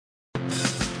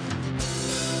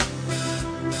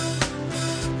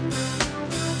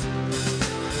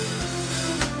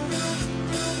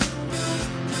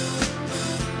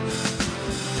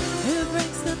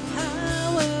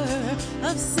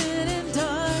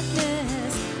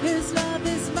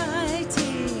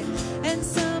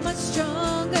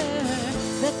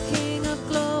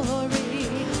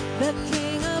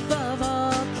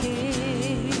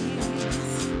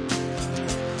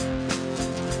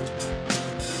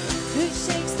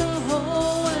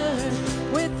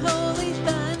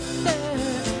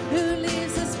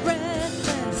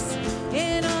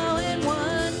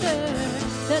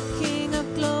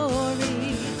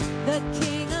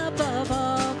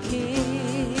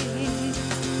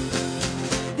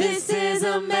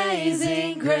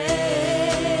amazing grace.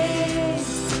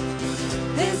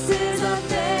 This is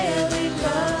unfailing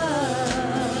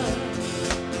love,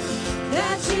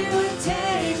 that you would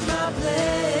take my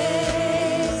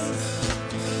place,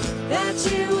 that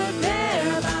you would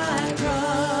bear my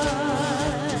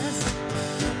cross,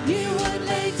 you would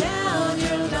lay down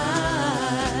your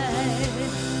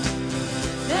life,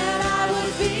 that I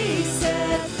would be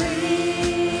set free.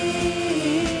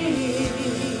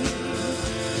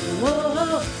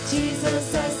 Whoa,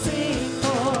 Jesus, I sing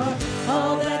for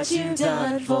all that you've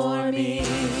done for me.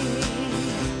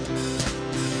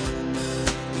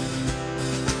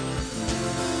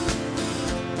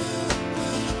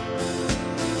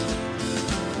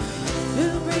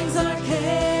 Who brings our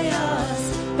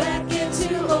chaos back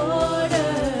into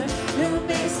order? Who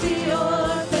makes the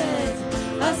orphans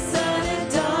a son and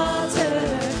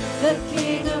daughter? The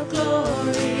King of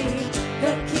glory,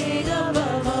 the King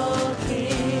above all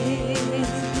kings.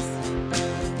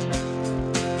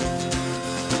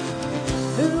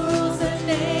 Who rules the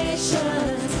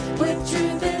nations with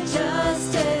truth and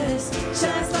justice,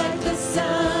 shines like the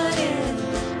sun in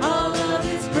all of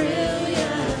his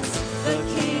brilliance. The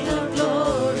King of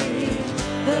glory,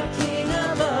 the King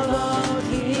above all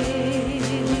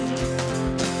kings.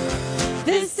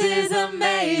 This is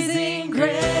amazing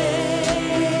grace.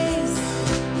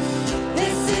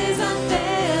 This is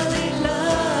unfailing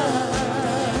love,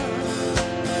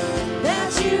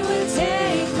 that you would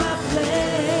take my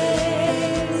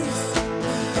place,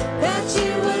 that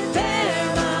you would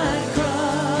bear my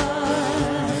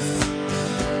cross,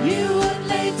 you would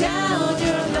lay down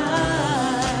your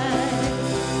life,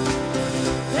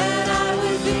 that I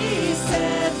would be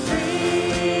set free.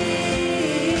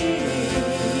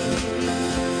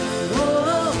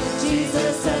 Oh,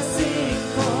 Jesus, I sing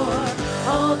for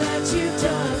all that you've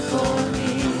done for me.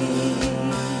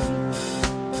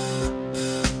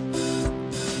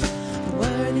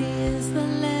 Worthy is the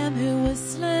Lamb who was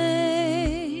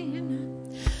slain.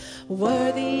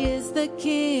 Worthy is the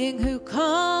King who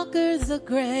conquers the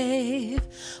grave.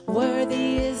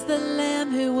 Worthy is the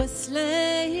Lamb who was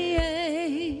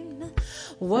slain.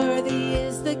 Worthy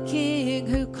is the King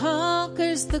who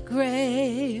conquers the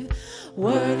grave.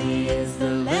 Worthy is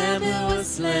the Lamb who was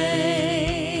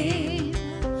slain.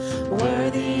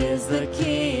 Worthy is the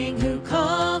King who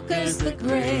conquers the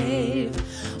grave.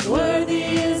 Worthy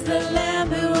is the Lamb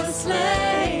who was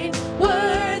slain.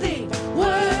 Worthy,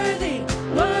 worthy,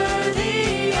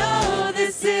 worthy. Oh,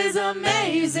 this is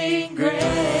amazing grace.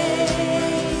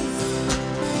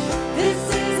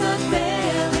 This is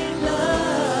unfailing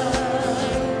love,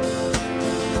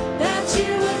 that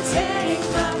you would take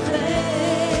my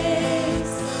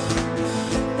place,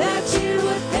 that you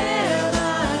would bear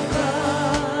my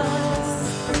cross,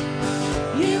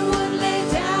 you would lay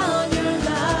down your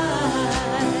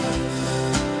life,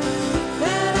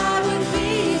 that I would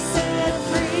be set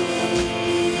free.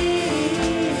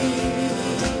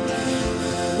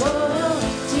 Whoa,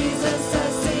 Jesus, I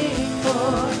sing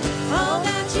for all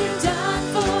that you've done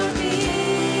for me.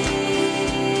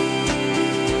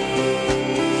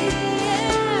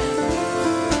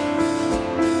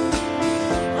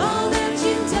 All that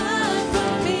you've done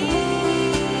for me.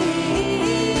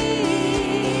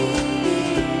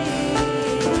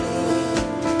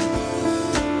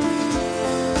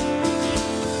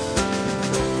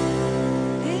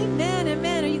 Amen,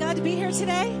 amen. Are you glad to be here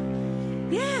today?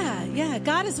 Yeah.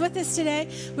 God is with us today.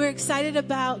 We're excited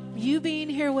about you being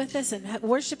here with us and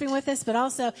worshiping with us, but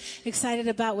also excited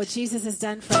about what Jesus has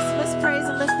done for us. Let's praise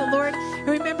and lift the Lord and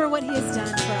remember what he has done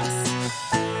for us.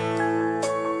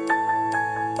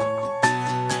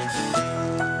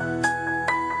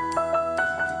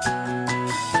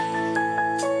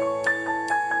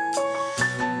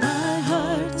 My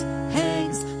heart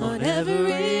hangs on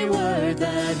every word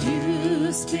that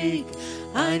you speak.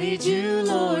 I need you,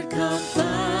 Lord, come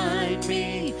find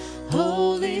me.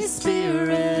 Holy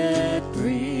Spirit,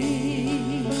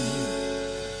 breathe.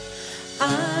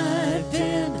 I've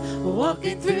been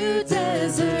walking through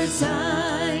deserts.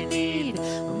 I need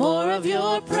more of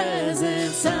your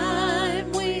presence. I'm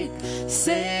weak.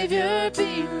 Savior,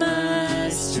 be my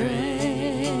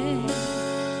strength.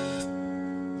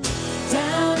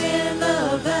 Down in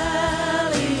the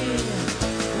valley,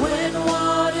 when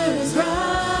waters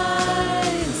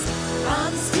rise,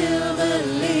 I'm still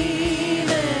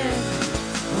believing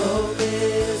hope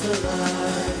is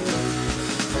alive.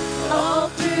 All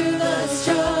through the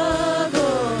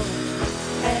struggle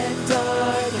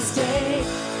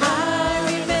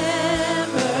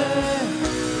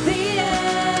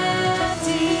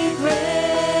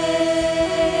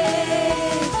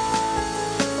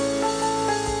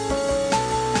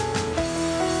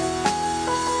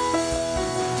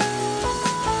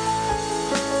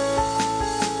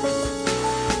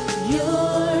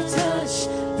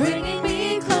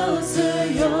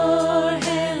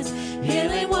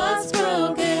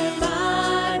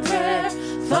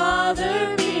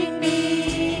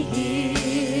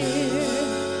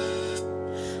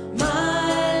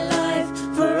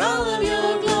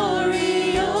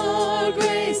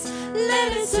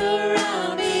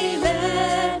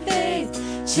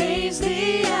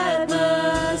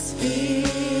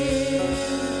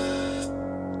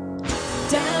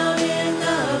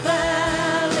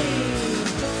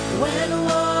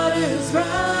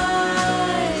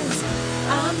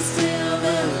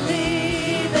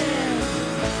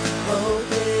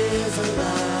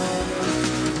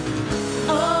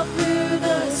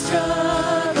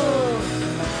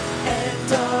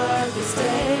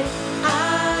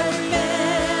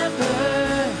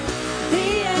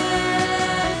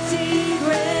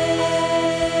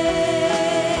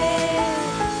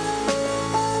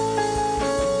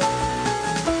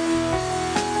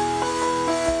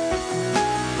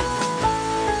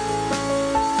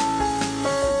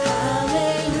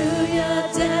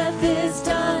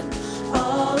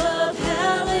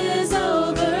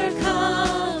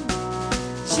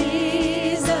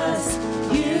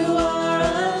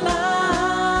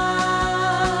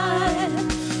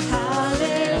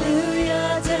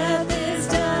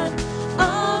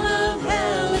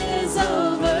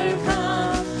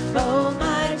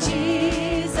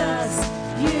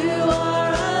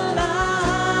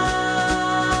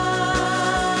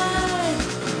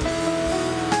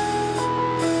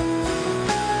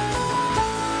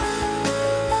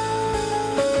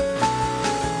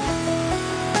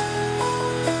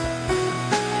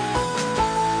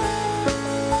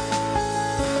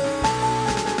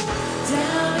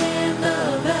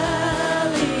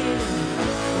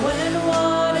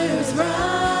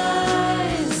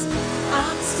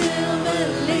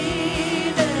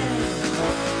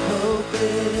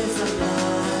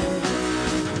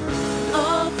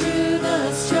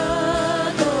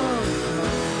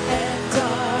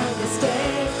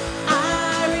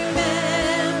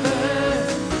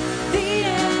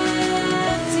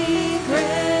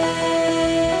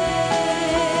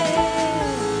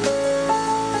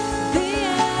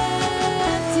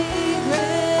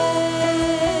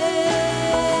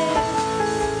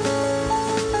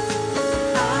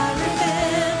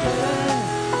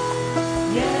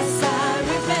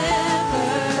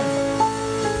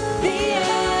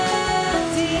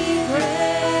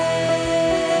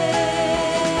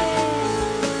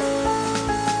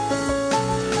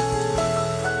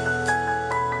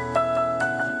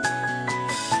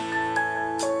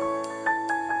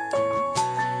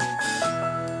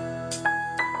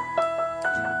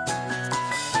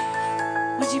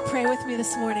pray with me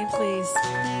this morning, please?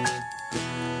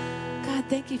 God,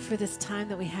 thank you for this time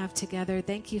that we have together.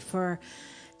 Thank you for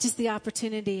just the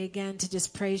opportunity again to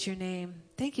just praise your name.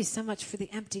 Thank you so much for the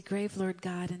empty grave, Lord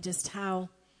God, and just how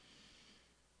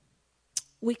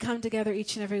we come together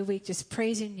each and every week just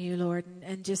praising you, Lord,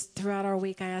 and just throughout our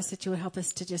week, I ask that you would help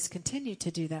us to just continue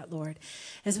to do that, Lord.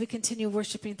 As we continue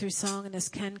worshiping through song and as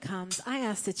Ken comes, I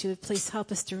ask that you would please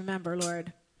help us to remember,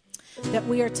 Lord, that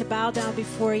we are to bow down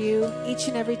before you each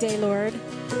and every day, Lord,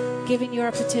 giving you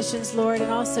our petitions, Lord,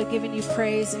 and also giving you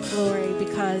praise and glory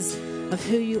because of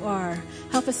who you are.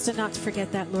 Help us to not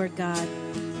forget that, Lord God.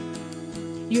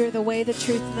 You are the way, the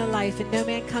truth, and the life, and no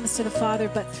man comes to the Father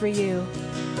but through you.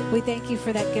 We thank you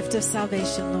for that gift of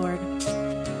salvation, Lord.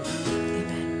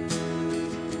 Amen.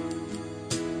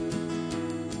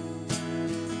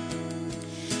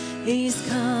 He's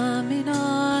coming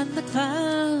on the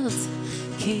clouds.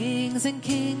 Kings and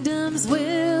kingdoms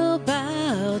will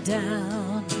bow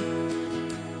down.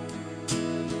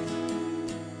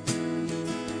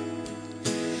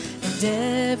 And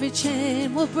every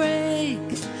chain will break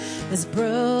as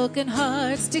broken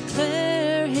hearts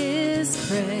declare his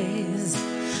praise.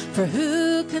 For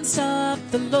who can stop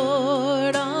the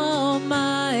Lord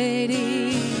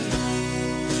Almighty?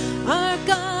 Our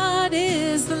God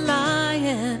is the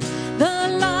Lion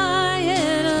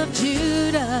of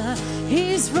Judah.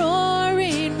 He's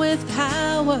roaring with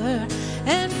power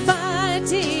and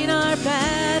fighting our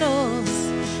battles,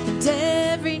 and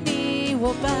every knee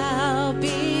will bow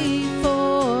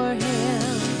before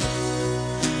him.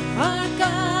 Our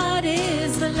God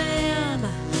is the Lamb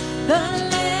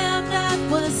that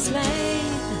was slain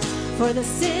for the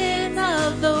sin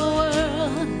of the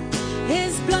world.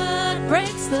 His blood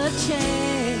breaks the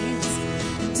chains,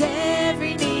 and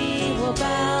every knee will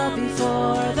bow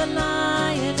before the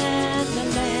Lion and the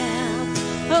Lamb.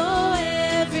 Oh,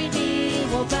 every knee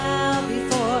will bow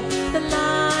before the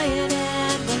Lion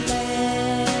and the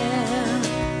Lamb.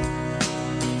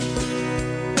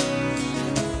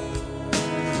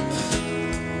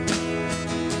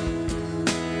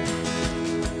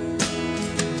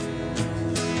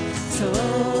 So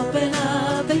open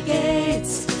up the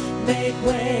gates, make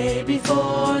way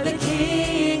before the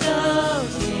King of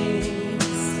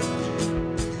Kings.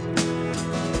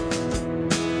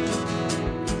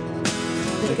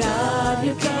 The God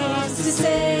who comes to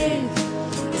save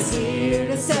is here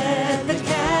to set the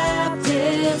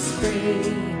captives free.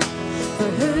 For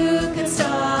who can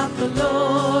stop the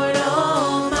Lord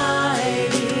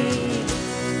Almighty?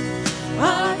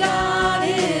 Our God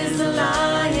is the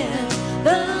Lion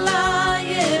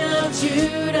of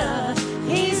Judah.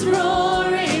 He's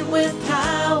roaring with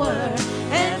power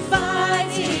and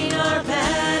fighting our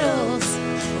battles,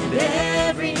 and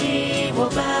every knee will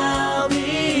bow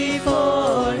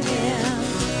before him.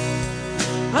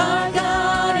 Our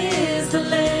God is the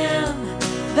Lamb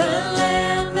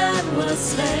that was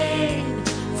slain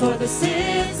for the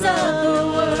sins of the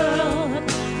world.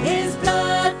 His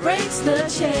blood breaks the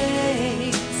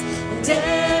chains, and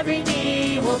every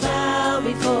knee will bow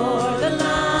before the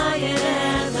Lion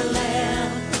and the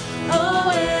Lamb. Oh,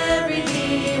 every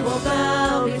knee will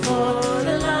bow before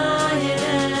the Lion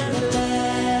and the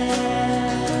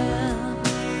Lamb.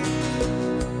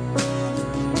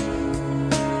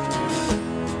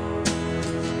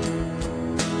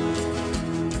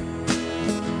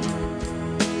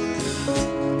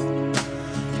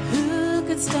 Who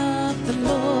can stop the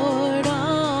Lord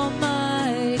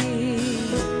Almighty?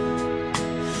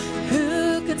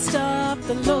 Who can stop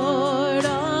the Lord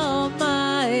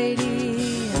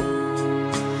Almighty?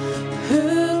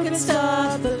 Who can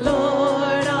stop the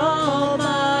Lord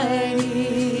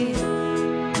Almighty?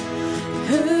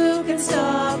 Who can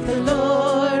stop the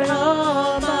Lord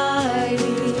Almighty?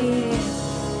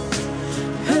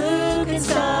 Who can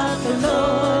stop the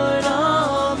Lord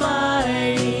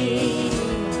Almighty?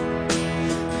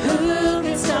 Who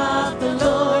can stop the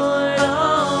Lord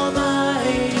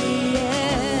Almighty?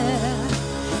 Yeah.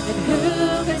 And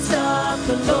who can stop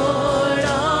the Lord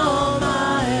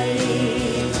Almighty?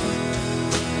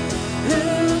 Who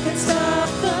can stop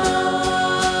the Lord?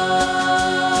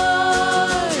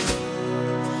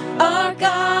 Our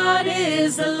God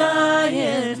is the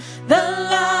Lion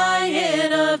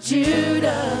of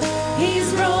Judah.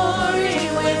 He's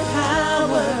roaring with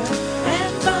power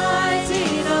and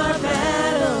fighting our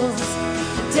battles,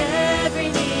 and every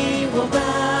knee will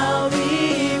bow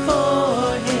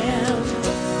before him.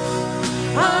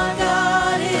 Our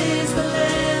God is the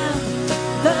Lamb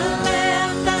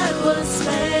that was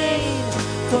slain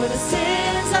for the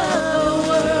sins of the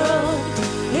world.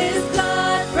 His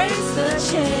blood breaks the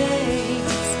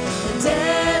chains, and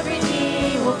every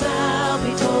knee will bow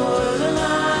before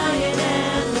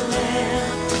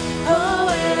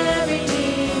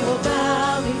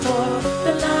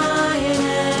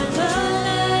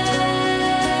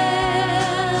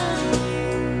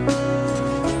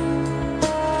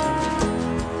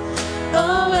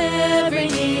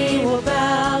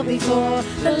before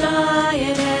the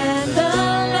Lion and the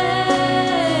Lamb.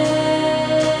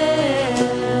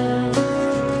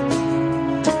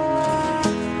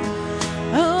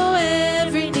 Oh,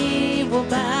 every knee will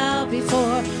bow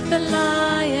before the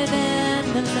Lion and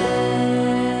the Lamb.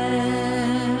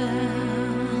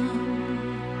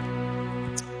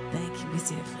 Thank you. Be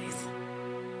seated, please.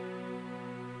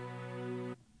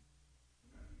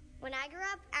 When I grew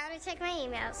up, I would check my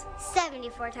emails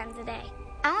 74 times a day.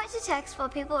 I want to text while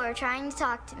people are trying to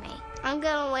talk to me. I'm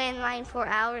going to wait in line for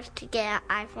hours to get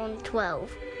an iPhone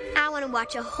 12. I want to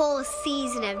watch a whole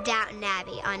season of Downton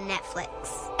Abbey on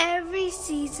Netflix. Every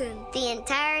season. The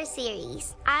entire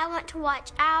series. I want to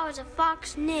watch hours of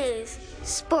Fox News.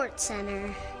 Sports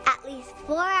Center. At least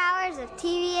 4 hours of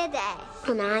TV a day.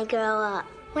 When I grow up.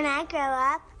 When I grow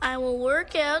up, I will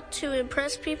work out to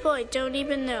impress people I don't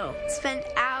even know. Spend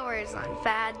hours on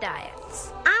fad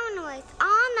diets. I want to waste all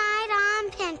night on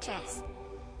Pinterest.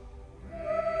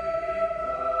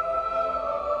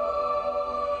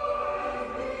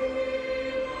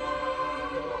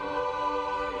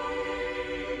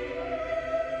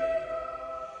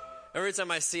 Every time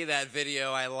I see that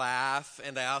video, I laugh,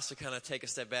 and I also kind of take a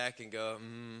step back and go,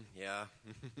 yeah.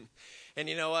 And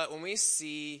you know what? When we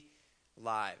see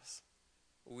lives,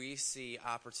 we see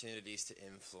opportunities to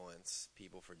influence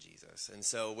people for Jesus. And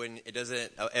so when it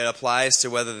applies to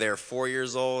whether they're 4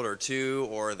 years old or 2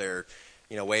 or they're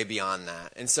way beyond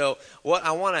that. And so what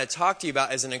I want to talk to you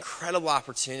about is an incredible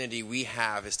opportunity we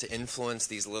have is to influence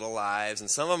these little lives. And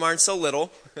some of them aren't so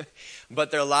little,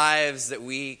 but they're lives that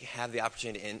we have the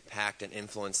opportunity to impact and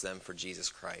influence them for Jesus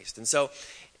Christ. And so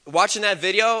watching that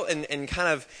video and kind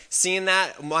of seeing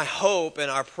that, my hope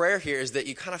and our prayer here is that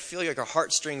you kind of feel like our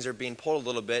heartstrings are being pulled a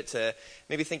little bit to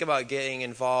maybe think about getting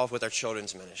involved with our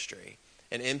children's ministry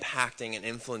and impacting and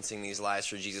influencing these lives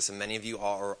for Jesus. And many of you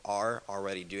are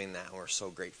already doing that, and we're so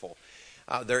grateful.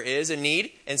 There is a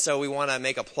need, and so we want to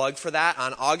make a plug for that.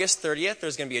 On August 30th,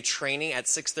 there's going to be a training at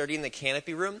 6:30 in the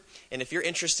Canopy Room. And if you're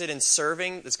interested in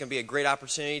serving, it's going to be a great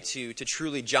opportunity to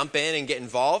truly jump in and get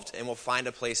involved, and we'll find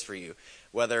a place for you.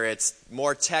 Whether it's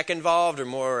more tech involved or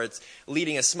more it's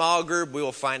leading a small group, we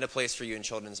will find a place for you in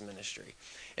children's ministry.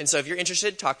 And so if you're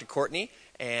interested, talk to Courtney,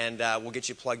 and we'll get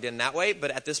you plugged in that way.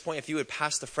 But at this point, if you would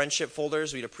pass the friendship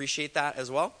folders, we'd appreciate that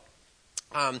as well.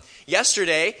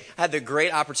 Yesterday, I had the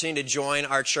great opportunity to join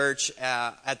our church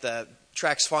at the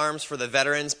Trex Farms for the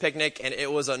Veterans Picnic, and it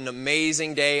was an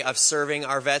amazing day of serving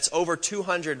our vets. Over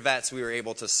 200 vets we were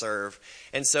able to serve.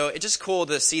 And so it's just cool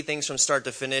to see things from start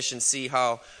to finish and see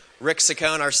how Rick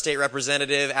Saccone, our state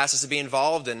representative, asked us to be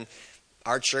involved, and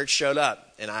our church showed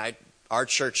up. Our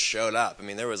church showed up. I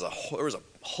mean, there was a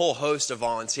whole host of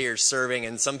volunteers serving,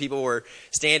 and some people were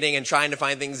standing and trying to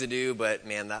find things to do, but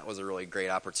man, that was a really great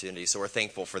opportunity, so we're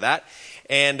thankful for that.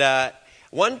 And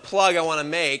one plug I want to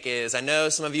make is, I know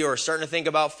some of you are starting to think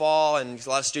about fall, and a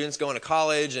lot of students going to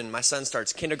college, and my son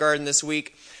starts kindergarten this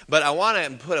week, but I want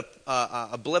to put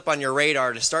a blip on your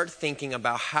radar to start thinking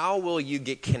about how will you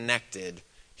get connected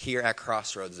here at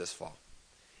Crossroads this fall.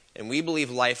 And we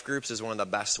believe life groups is one of the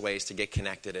best ways to get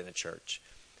connected in a church.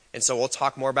 And so we'll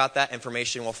talk more about that.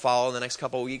 Information will follow in the next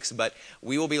couple of weeks, but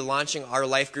we will be launching our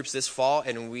life groups this fall,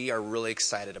 and we are really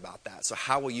excited about that. So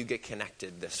how will you get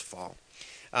connected this fall?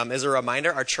 As a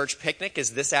reminder, our church picnic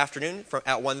is this afternoon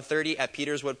at 1:30 at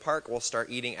Peterswood Park. We'll start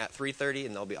eating at 3:30,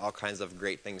 and there'll be all kinds of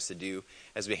great things to do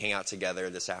as we hang out together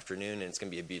this afternoon, and it's going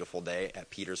to be a beautiful day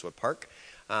at Peterswood Park.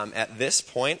 At this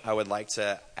point, I would like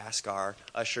to ask our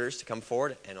ushers to come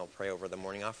forward, and I'll pray over the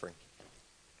morning offering.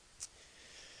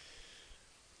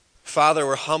 Father,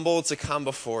 we're humbled to come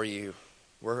before you.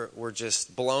 We're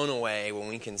just blown away when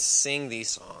we can sing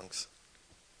these songs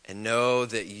and know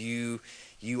that you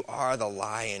are the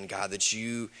Lion, God, that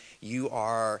you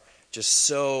are just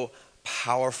so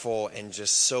powerful and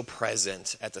just so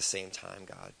present at the same time,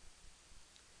 God.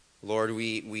 Lord,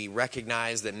 we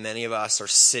recognize that many of us are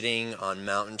sitting on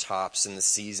mountaintops in the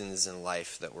seasons in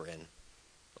life that we're in.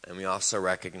 And we also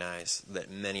recognize that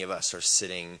many of us are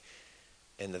sitting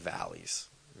in the valleys,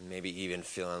 maybe even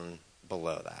feeling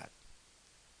below that.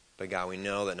 But God, we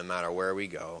know that no matter where we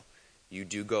go, you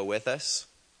do go with us.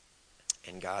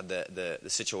 And God, the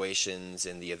situations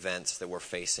and the events that we're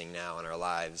facing now in our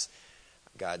lives,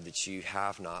 God, that you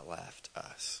have not left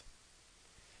us.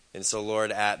 And so,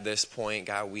 Lord, at this point,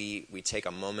 God, we take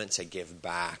a moment to give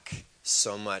back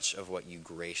so much of what you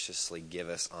graciously give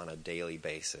us on a daily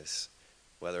basis,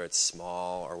 whether it's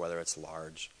small or whether it's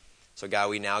large. So, God,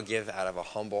 we now give out of a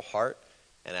humble heart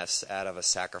and out of a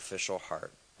sacrificial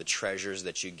heart. The treasures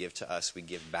that you give to us, we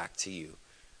give back to you,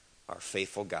 our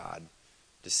faithful God,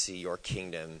 to see your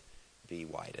kingdom be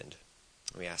widened.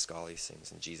 We ask all these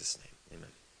things in Jesus' name.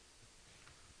 Amen.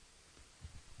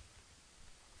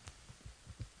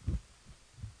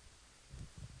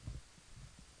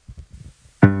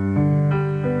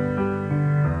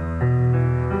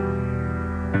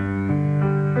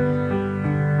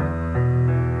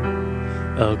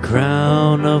 A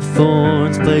crown of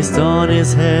thorns placed on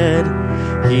his head.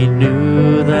 He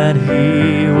knew that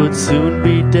he would soon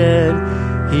be dead.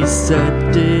 He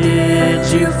said, "Did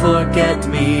you forget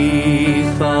me,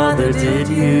 Father, did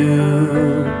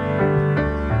you?"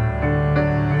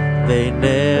 They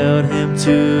nailed him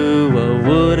to a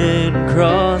wooden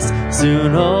cross.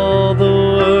 Soon all the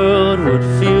world would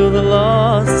feel the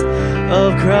loss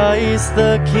of Christ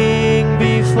the King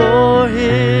before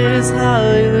his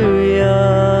hallelujah.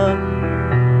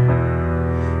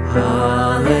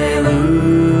 Hallelujah.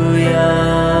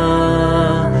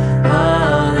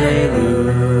 Hallelujah.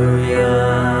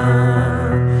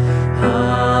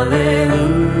 Hallelujah.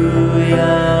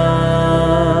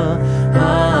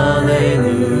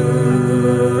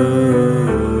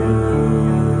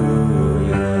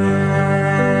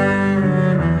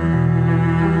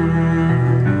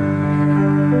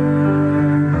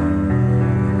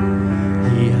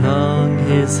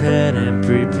 Head and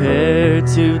prepared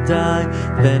to die,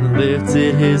 then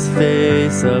lifted his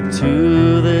face up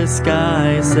to the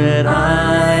sky, said,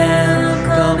 "I am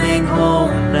coming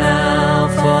home now,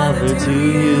 Father, to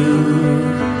you."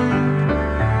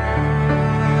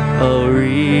 A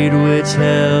reed which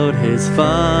held his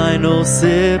final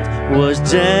sip was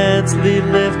gently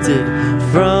lifted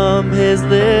from his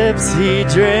lips. He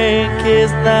drank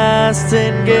his last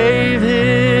and gave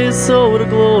his soul to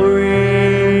glory.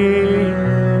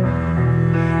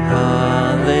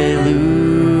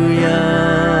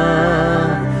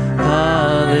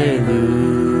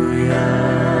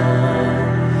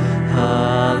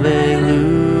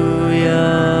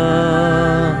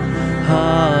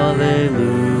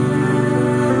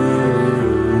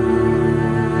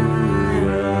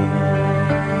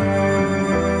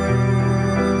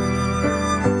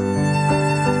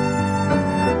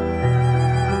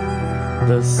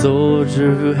 The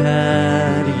soldier who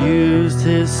had used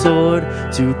his sword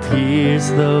to pierce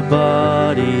the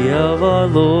body of our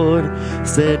Lord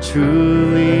said,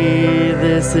 "Truly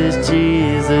this is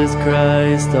Jesus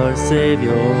Christ our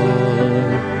Savior."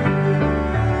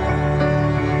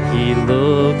 He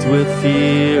looked with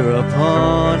fear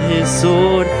upon his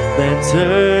sword, then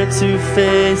turned to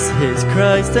face his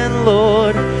Christ and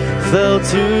Lord, fell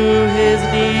to his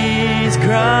knees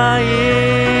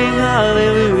crying,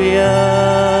 "Hallelujah.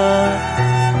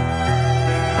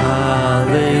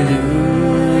 Hallelujah,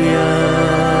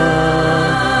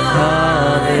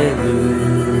 hallelujah,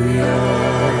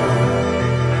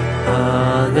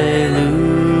 hallelujah,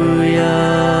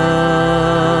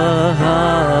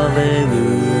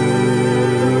 hallelujah.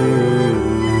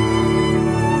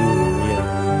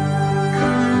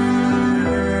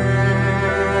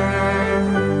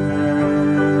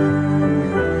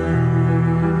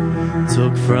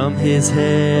 Took from his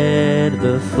head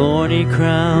the thorny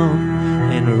crown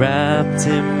and wrapped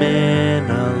him in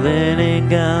a linen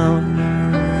gown,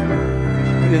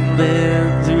 and then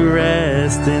to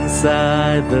rest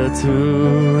inside the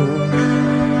tomb.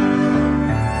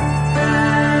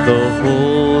 The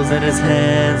holes in his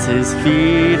hands, his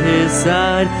feet, his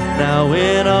side, now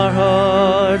in our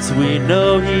hearts we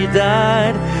know he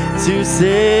died to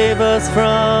save us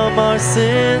from our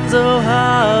sins. Oh,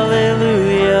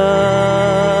 hallelujah.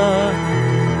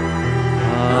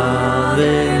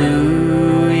 Hallelujah.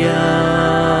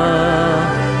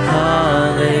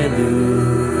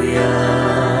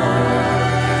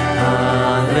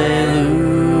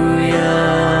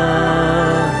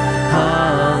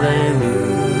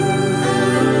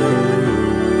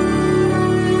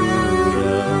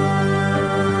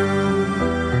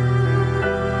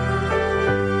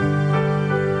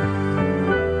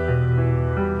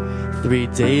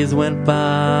 Days went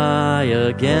by,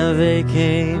 again they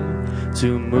came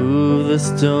to move the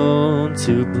stone,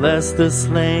 to bless the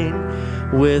slain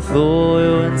with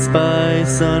oil and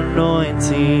spice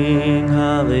anointing.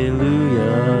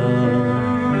 Hallelujah.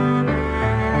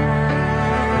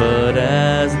 But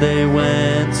as they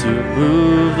went to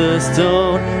move the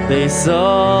stone, they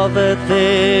saw that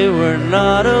they were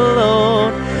not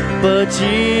alone, but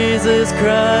Jesus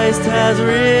Christ has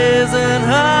risen.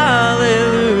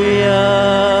 Hallelujah.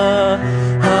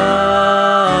 Hallelujah.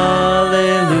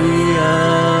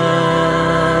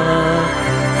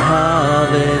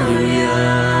 Hallelujah.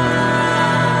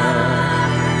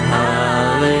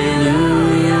 Hallelujah.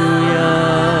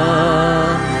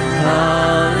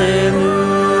 Hallelujah.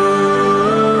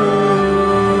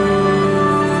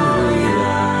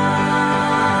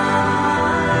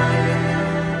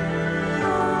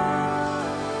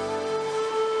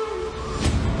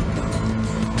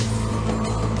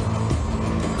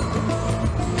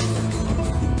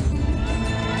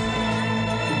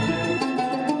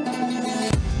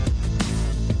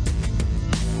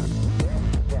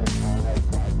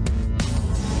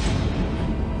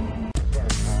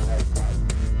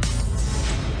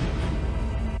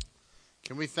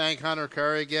 Can we thank Hunter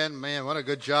Curry again? Man, what a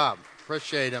good job.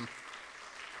 Appreciate him.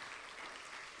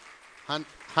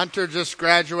 Hunter just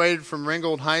graduated from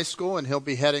Ringgold High School, and he'll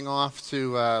be heading off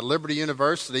to Liberty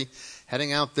University,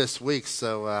 heading out this week.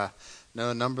 So I know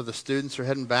a number of the students are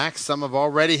heading back. Some have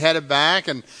already headed back,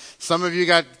 and some of you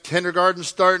got kindergarten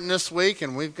starting this week,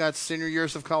 and we've got senior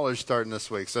years of college starting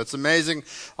this week. So it's amazing.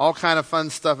 All kind of fun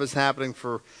stuff is happening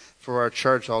for our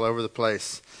church all over the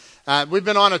place. We've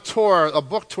been on a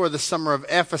book tour this summer of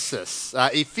Ephesus,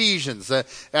 Ephesians,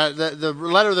 the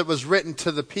letter that was written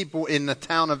to the people in the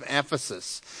town of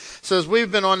Ephesus. So as we've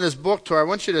been on this book tour, I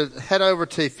want you to head over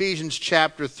to Ephesians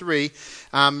chapter 3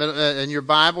 in your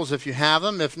Bibles if you have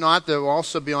them. If not, they'll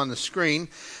also be on the screen.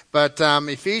 But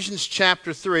Ephesians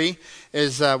chapter 3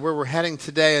 is where we're heading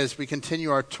today as we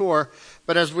continue our tour.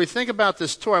 But as we think about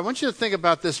this tour, I want you to think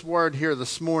about this word here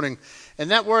this morning, and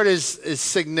that word is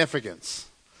significance.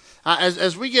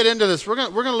 As we get into this, we're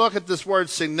going to look at this word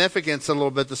significance a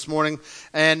little bit this morning,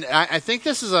 and I think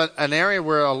this is an area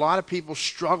where a lot of people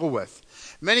struggle with.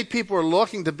 Many people are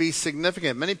looking to be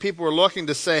significant. Many people are looking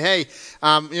to say, hey,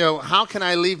 how can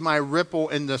I leave my ripple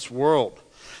in this world?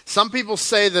 Some people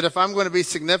say that if I'm going to be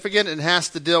significant, it has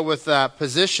to deal with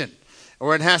position,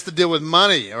 or it has to deal with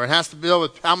money, or it has to deal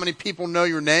with how many people know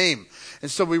your name. And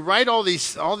so we write all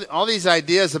these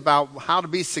ideas about how to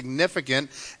be significant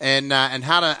and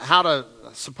how to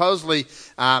supposedly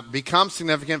become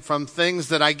significant from things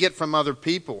that I get from other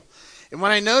people. And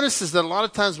what I notice is that a lot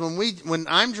of times when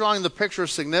I'm drawing the picture of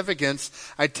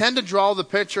significance, I tend to draw the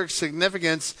picture of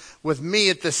significance with me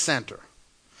at the center.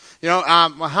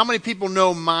 How many people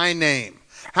know my name?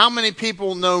 How many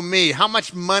people know me? How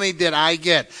much money did I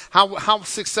get? How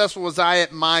successful was I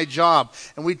at my job?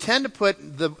 And we tend to put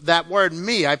that word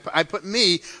me. I put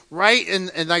me right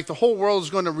in, and like the whole world is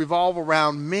going to revolve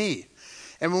around me.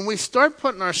 And when we start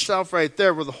putting ourselves right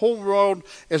there where the whole world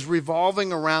is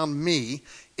revolving around me,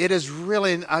 it is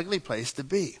really an ugly place to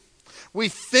be. We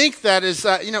think that is,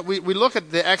 we look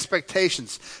at the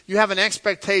expectations. You have an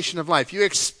expectation of life. You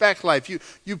expect life.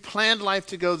 You planned life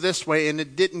to go this way, and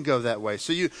it didn't go that way.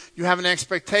 So you have an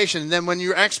expectation. And then when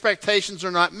your expectations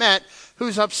are not met,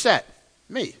 who's upset?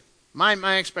 Me.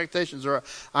 My expectations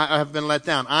I have been let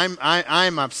down.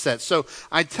 I'm upset. So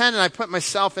I put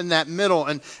myself in that middle,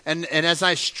 and as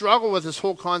I struggle with this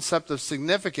whole concept of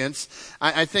significance,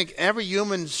 I think every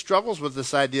human struggles with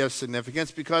this idea of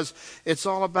significance because it's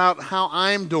all about how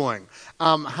I'm doing.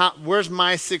 Where's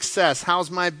my success?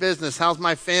 How's my business? How's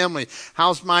my family?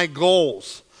 How's my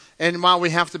goals? And while we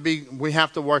have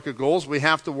to work at goals, we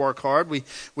have to work hard.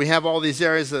 We have all these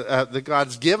areas that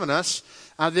God's given us.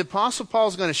 The Apostle Paul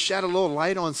is going to shed a little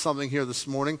light on something here this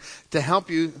morning to help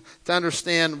you to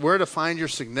understand where to find your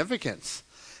significance.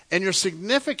 And your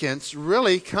significance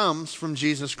really comes from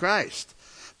Jesus Christ.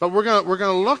 But we're going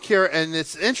to look here, and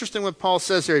it's interesting what Paul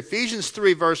says here. Ephesians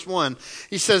 3, verse 1,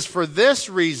 he says, for this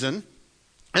reason.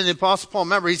 And the Apostle Paul,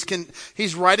 remember,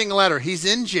 he's writing a letter. He's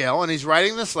in jail, and he's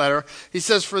writing this letter. He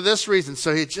says, for this reason.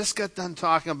 So he just got done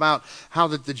talking about how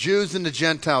that the Jews and the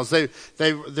Gentiles, there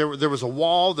was a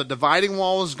wall. The dividing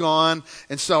wall is gone.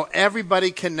 And so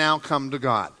everybody can now come to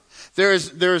God. There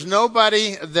is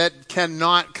nobody that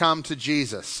cannot come to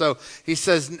Jesus. So he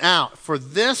says, now, for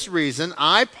this reason,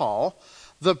 I, Paul,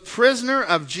 the prisoner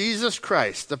of Jesus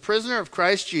Christ, the prisoner of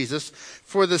Christ Jesus,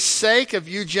 for the sake of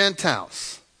you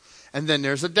Gentiles. And then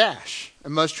there's a dash.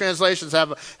 And most translations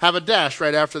have a dash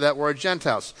right after that word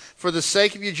Gentiles. For the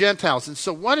sake of you Gentiles. And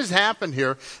so what has happened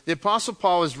here, the Apostle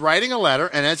Paul is writing a letter,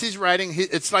 and as he's writing,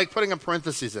 it's like putting a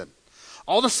parenthesis in.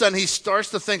 All of a sudden, he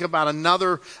starts to think about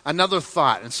another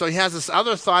thought. And so he has this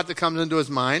other thought that comes into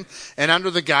his mind. And under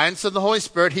the guidance of the Holy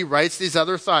Spirit, he writes these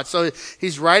other thoughts. So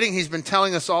he's writing, he's been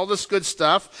telling us all this good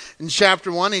stuff. In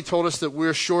chapter 1, he told us that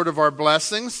we're short of our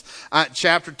blessings.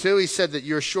 Chapter 2, he said that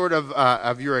you're short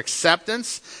of your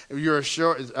acceptance. You're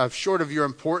short of your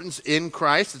importance in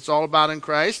Christ. It's all about in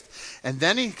Christ. And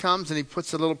then he comes and he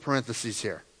puts a little parenthesis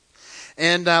here.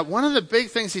 And one of the big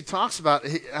things he talks about,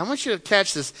 I want you to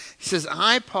catch this. He says,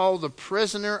 I, Paul, the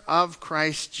prisoner of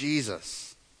Christ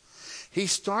Jesus.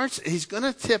 He's going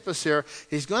to tip us here.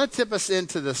 He's going to tip us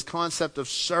into this concept of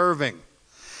serving.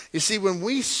 You see, when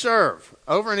we serve,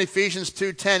 over in Ephesians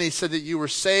 2:10, he said that you were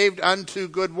saved unto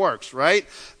good works, right?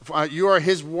 You are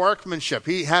his workmanship.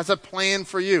 He has a plan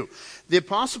for you. The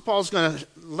Apostle Paul is going to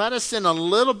let us in a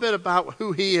little bit about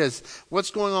who he is,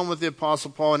 what's going on with the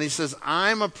Apostle Paul. And he says,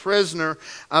 I'm a prisoner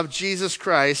of Jesus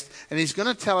Christ. And he's going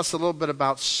to tell us a little bit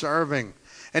about serving.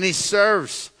 And he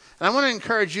serves. And I want to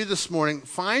encourage you this morning,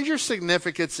 find your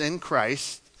significance in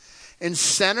Christ and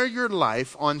center your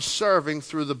life on serving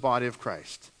through the body of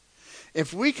Christ.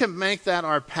 If we can make that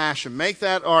our passion, make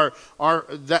that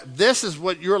that this is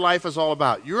what your life is all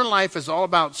about. Your life is all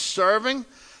about serving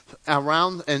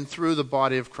around and through the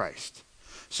body of Christ.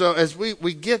 So as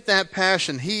we get that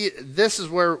passion, this is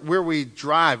where we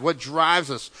drive, what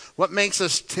drives us, what makes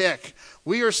us tick.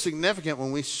 We are significant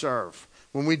when we serve,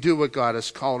 when we do what God has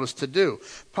called us to do.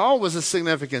 Paul was a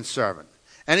significant servant.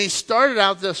 And he started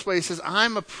out this way. He says,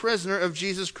 I'm a prisoner of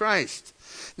Jesus Christ.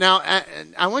 Now,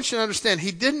 I want you to understand,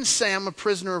 he didn't say I'm a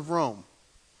prisoner of Rome.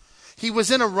 He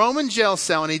was in a Roman jail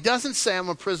cell, and he doesn't say I'm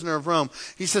a prisoner of Rome.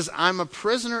 He says, I'm a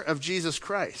prisoner of Jesus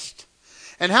Christ.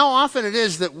 And how often it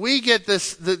is that we get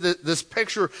this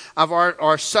picture of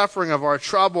our suffering, of our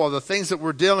trouble, of the things that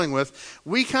we're dealing with,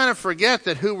 we kind of forget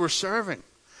that who we're serving.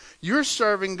 You're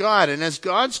serving God, and as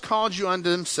God's called you unto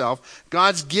himself,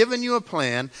 God's given you a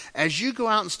plan. As you go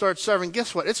out and start serving,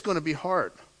 guess what? It's going to be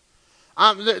hard.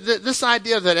 This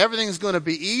idea that everything's going to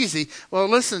be easy, well,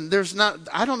 listen,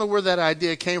 I don't know where that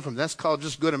idea came from. That's called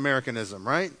just good Americanism,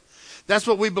 right? That's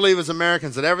what we believe as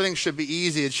Americans, that everything should be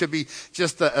easy. It should be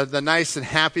just the nice and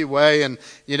happy way. And,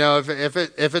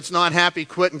 if it's not happy,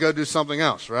 quit and go do something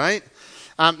else, right?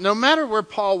 No matter where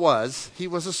Paul was, he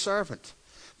was a servant.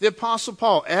 The Apostle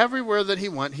Paul, everywhere that he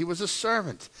went, he was a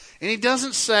servant. And he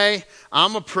doesn't say,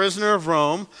 I'm a prisoner of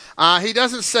Rome. He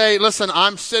doesn't say, listen,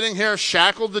 I'm sitting here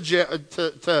shackled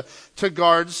to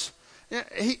guards.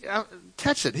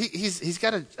 Catch it. He's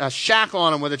got a shackle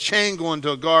on him with a chain going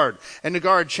to a guard. And the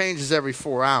guard changes every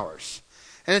 4 hours.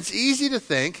 And it's easy to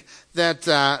think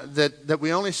that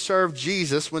we only serve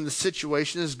Jesus when the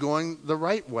situation is going the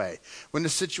right way, when the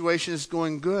situation is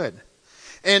going good.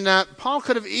 And Paul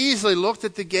could have easily looked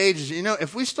at the gauges.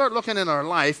 If we start looking in our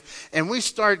life and we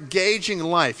start gauging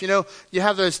life, you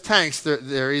have those tanks.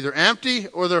 They're either empty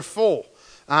or they're full.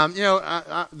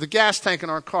 The gas tank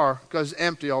in our car goes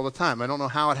empty all the time. I don't know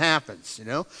how it happens,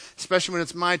 especially when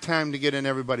it's my time to get in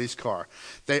everybody's car.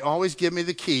 They always give me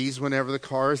the keys whenever the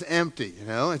car is empty,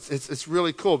 It's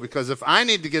really cool because if I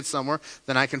need to get somewhere,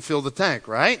 then I can fill the tank,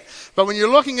 right? But when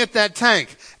you're looking at that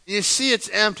tank, you see it's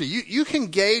empty. You can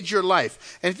gauge your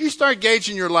life. And if you start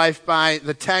gauging your life by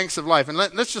the tanks of life, and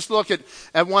let's just look at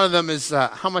one of them is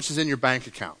how much is in your bank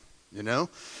account,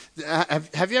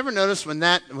 Have you ever noticed when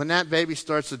that baby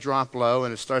starts to drop low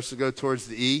and it starts to go towards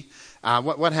the E,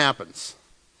 what happens?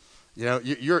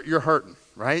 You're hurting,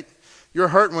 right? You're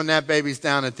hurting when that baby's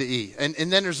down at the E. And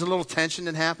then there's a little tension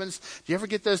that happens. Do you ever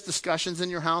get those discussions in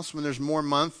your house when there's more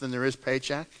month than there is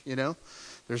paycheck,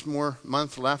 There's more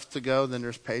month left to go than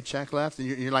there's paycheck left. And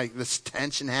you're like, this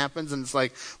tension happens. And it's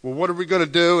like, well, what are we going to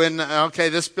do? And okay,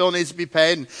 this bill needs to be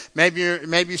paid. And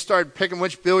maybe you start picking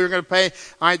which bill you're going to pay.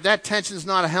 All right, that tension is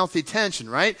not a healthy tension,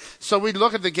 right? So we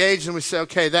look at the gauge and we say,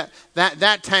 okay,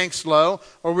 that tank's low.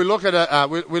 Or we look at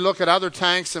we look at other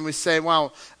tanks and we say,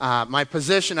 well, my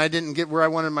position, I didn't get where I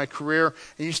wanted in my career.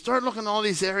 And you start looking at all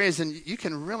these areas and you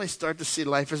can really start to see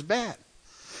life as bad.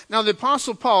 Now, the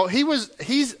Apostle Paul,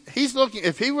 he's looking,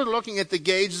 if he were looking at the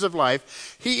gauges of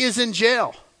life, he is in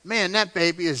jail. Man, that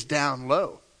baby is down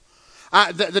low.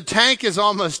 The tank is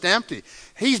almost empty.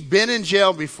 He's been in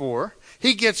jail before.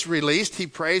 He gets released. He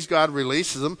prays God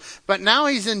releases him. But now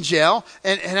he's in jail,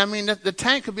 and I mean, the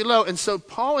tank could be low. And so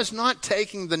Paul is not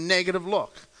taking the negative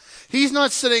look. He's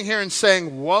not sitting here and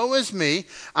saying, woe is me.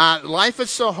 Life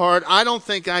is so hard. I don't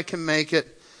think I can make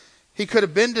it. He could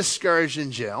have been discouraged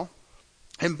in jail.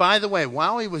 And by the way,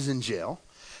 while he was in jail,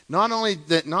 not only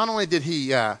did he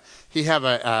have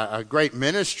a great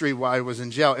ministry while he was in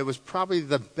jail, it was probably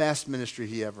the best ministry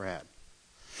he ever had.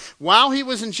 While he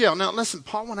was in jail, now listen,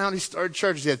 Paul went out, he started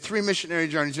churches. He had 3 missionary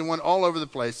journeys and went all over the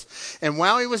place. And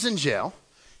while he was in jail,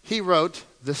 he wrote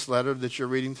this letter that you're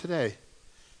reading today,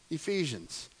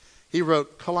 Ephesians. He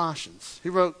wrote Colossians. He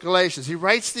wrote Galatians. He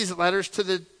writes these letters to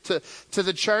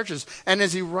the churches. And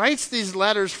as he writes these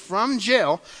letters from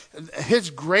jail, his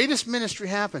greatest ministry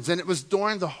happens. And it was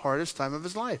during the hardest time of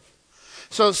his life.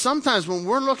 So sometimes when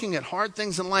we're looking at hard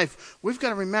things in life, we've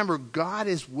got to remember God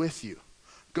is with you.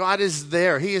 God is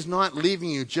there. He is not leaving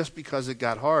you just because it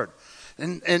got hard.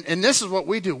 And this is what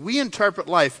we do. We interpret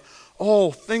life,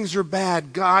 oh, things are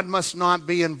bad. God must not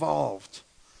be involved.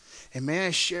 And may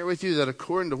I share with you that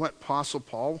according to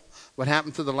what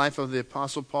happened to the life of the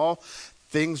Apostle Paul,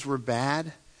 things were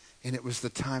bad, and it was the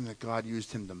time that God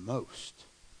used him the most.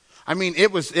 I mean,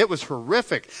 it was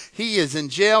horrific. He is in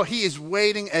jail. He is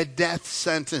waiting a death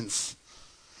sentence.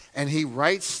 And he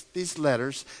writes these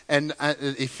letters, and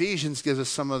Ephesians gives us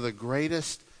some of the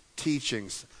greatest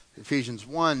teachings Ephesians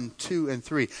 1, 2, and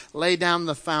 3. Lay down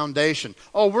the foundation.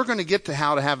 Oh, we're going to get to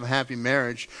how to have a happy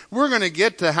marriage. We're going to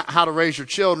get to how to raise your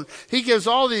children. He gives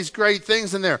all these great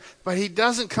things in there, but he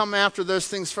doesn't come after those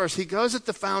things first. He goes at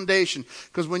the foundation,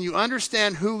 because when you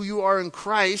understand who you are in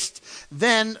Christ,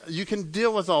 then you can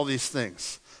deal with all these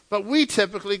things. But we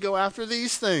typically go after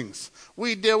these things.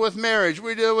 We deal with marriage,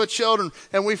 we deal with children,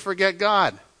 and we forget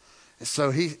God. And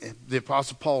so the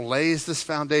Apostle Paul lays this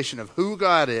foundation of who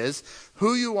God is,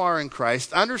 who you are in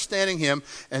Christ, understanding him,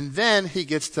 and then he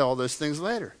gets to all those things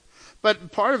later.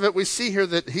 But part of it, we see here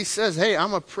that he says, hey,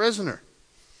 I'm a prisoner.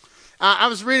 I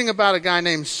was reading about a guy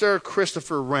named Sir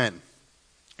Christopher Wren.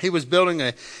 He was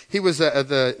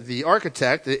the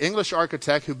architect, the English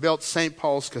architect who built St.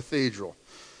 Paul's Cathedral.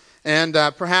 And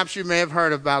perhaps you may have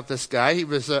heard about this guy.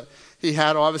 He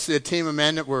had obviously a team of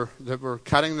men that were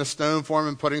cutting the stone for him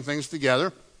and putting things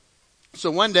together. So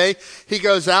one day he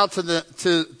goes out to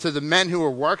the men who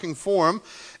were working for him,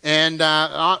 and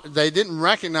they didn't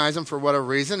recognize him for whatever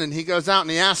reason. And he goes out and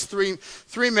he asks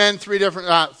three men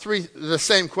the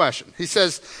same question. He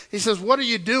says, "What are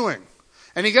you doing?"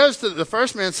 And he goes to the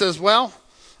first man and says, "Well,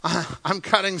 I'm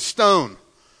cutting stone,"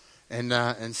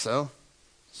 and so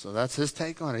that's his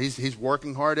take on it. He's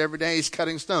working hard every day. He's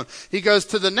cutting stone. He goes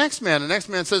to the next man. The next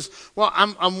man says, "Well,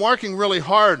 I'm working really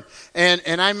hard, and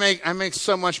I make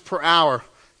so much per hour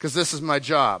because this is my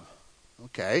job."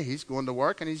 Okay, he's going to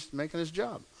work and he's making his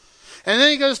job. And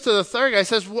then he goes to the third guy.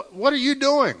 Says, "What are you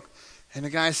doing?" And the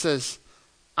guy says,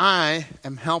 "I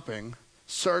am helping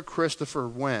Sir Christopher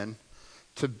Wren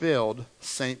to build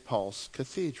St. Paul's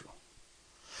Cathedral."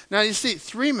 Now, you see,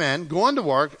 three men going to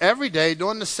work every day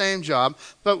doing the same job,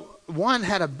 but one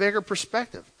had a bigger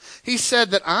perspective. He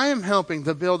said that I am helping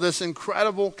to build this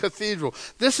incredible cathedral.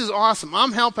 This is awesome.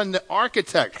 I'm helping the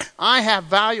architect. I have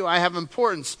value. I have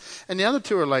importance. And the other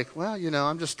two are like, well,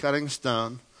 I'm just cutting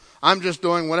stone. I'm just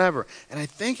doing whatever. And I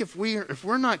think if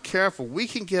we're not careful, we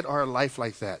can get our life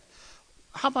like that.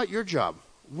 How about your job?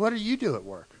 What do you do at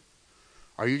work?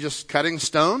 Are you just cutting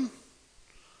stone?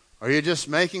 Are you just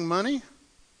making money?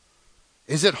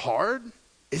 Is it hard?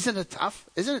 Isn't it tough?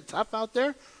 Isn't it tough out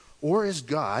there? Or is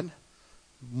God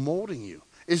molding you?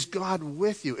 Is God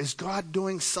with you? Is God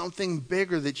doing something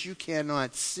bigger that you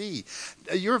cannot see?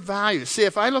 Your value. See,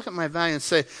 if I look at my value and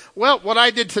say, well, what I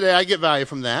did today, I get value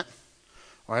from that.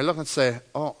 Or I look and say,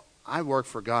 oh, I work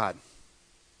for God.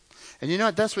 And you know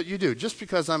what? That's what you do. Just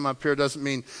because I'm up here doesn't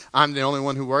mean I'm the only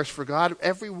one who works for God.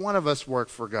 Every one of us work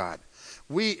for God.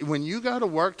 When you go to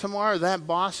work tomorrow, that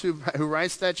boss who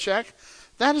writes that check,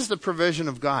 that is the provision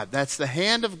of God. That's the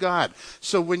hand of God.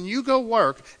 So when you go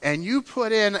work and you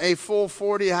put in a full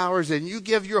 40 hours and you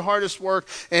give your hardest work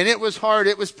and it was hard,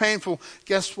 it was painful,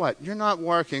 guess what? You're not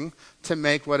working to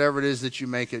make whatever it is that you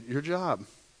make at your job.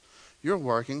 You're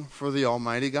working for the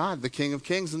Almighty God, the King of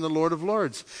Kings and the Lord of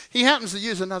Lords. He happens to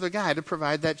use another guy to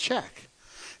provide that check.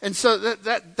 And so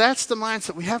that's the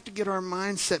mindset. We have to get our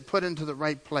mindset put into the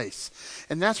right place.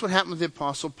 And that's what happened with the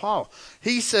Apostle Paul.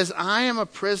 He says, I am a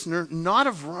prisoner, not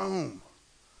of Rome.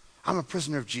 I'm a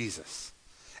prisoner of Jesus.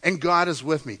 And God is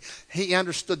with me. He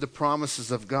understood the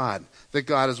promises of God, that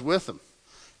God is with him.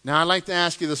 Now, I'd like to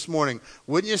ask you this morning,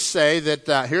 wouldn't you say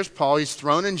that, here's Paul, he's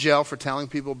thrown in jail for telling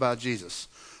people about Jesus.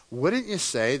 Wouldn't you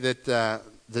say that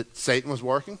Satan was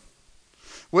working?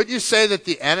 Wouldn't you say that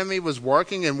the enemy was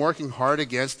working and working hard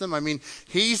against him? I mean,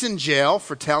 he's in jail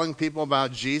for telling people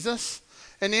about Jesus?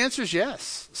 And the answer is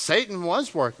yes. Satan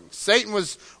was working. Satan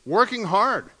was working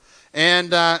hard.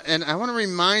 And I want to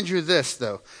remind you this,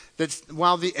 though, that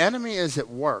while the enemy is at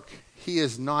work, he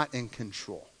is not in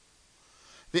control.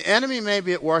 The enemy may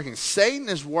be at working. Satan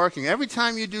is working every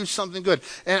time you do something good.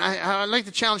 And I like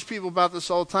to challenge people about this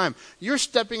all the time. You're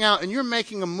stepping out and you're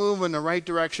making a move in the right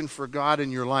direction for God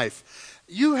in your life.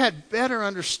 You had better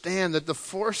understand that the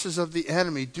forces of the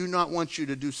enemy do not want you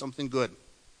to do something good.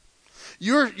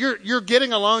 You're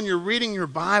getting alone, you're reading your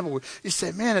Bible. You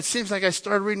say, man, it seems like I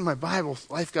started reading my Bible,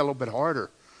 life got a little bit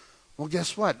harder. Well,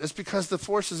 guess what? It's because the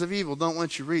forces of evil don't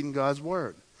want you reading God's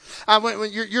Word.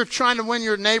 When you're trying to win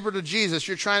your neighbor to Jesus.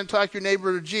 You're trying to talk your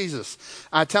neighbor to Jesus.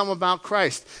 Tell them about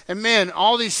Christ. And man,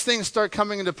 all these things start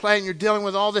coming into play and you're dealing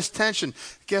with all this tension.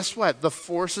 Guess what? The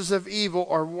forces of evil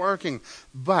are working.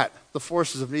 But the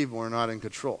forces of evil are not in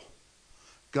control.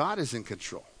 God is in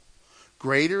control.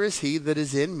 Greater is he that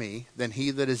is in me than he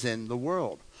that is in the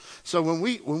world. So when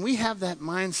we have that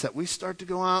mindset, we start to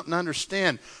go out and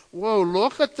understand, whoa,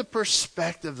 look at the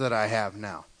perspective that I have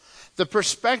now. The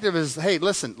perspective is, hey,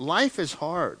 listen, life is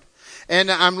hard. And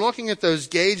I'm looking at those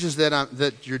gauges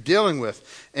that you're dealing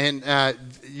with. And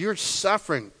you're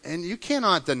suffering. And you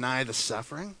cannot deny the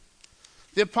suffering.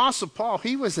 The Apostle Paul,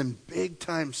 he was in big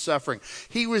time suffering.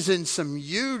 He was in some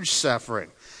huge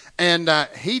suffering. And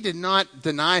he did not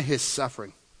deny his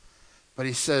suffering. But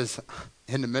he says,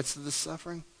 in the midst of the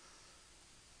suffering,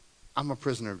 I'm a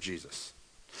prisoner of Jesus.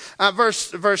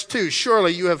 Verse 2,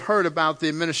 surely you have heard about the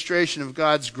administration of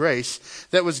God's grace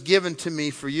that was given to me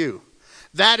for you.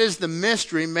 That is the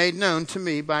mystery made known to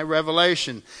me by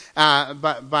revelation,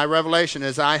 by revelation,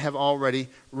 as I have already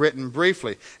written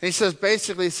briefly. And he says,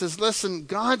 basically, he says, listen,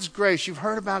 God's grace, you've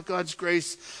heard about God's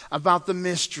grace, about the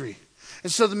mystery.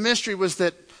 And so the mystery was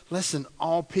that, listen,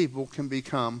 all people can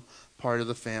become part of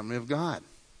the family of God.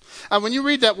 When you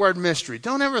read that word mystery,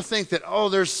 don't ever think that,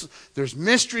 there's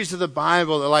mysteries of the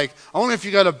Bible that like, only if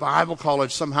you go to Bible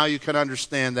college somehow you can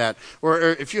understand that. Or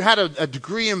if you had a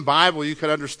degree in Bible, you could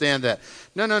understand that.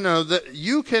 No.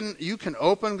 You can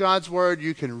open God's Word,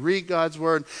 you can read God's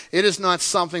Word. It is not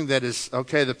something that is,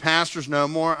 okay, the pastors know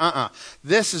more.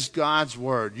 This is God's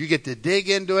Word. You get to dig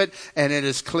into it, and it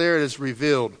is clear, it is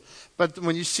revealed. But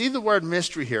when you see the word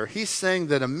mystery here, he's saying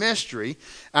that a mystery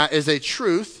is a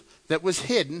truth that was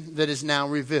hidden that is now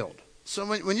revealed. So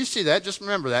when you see that, just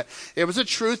remember that. It was a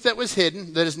truth that was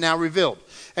hidden that is now revealed.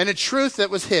 And a truth that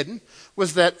was hidden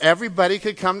was that everybody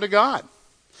could come to God.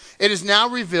 It is now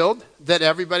revealed that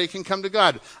everybody can come to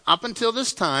God. Up until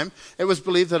this time, it was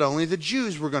believed that only the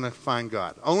Jews were going to find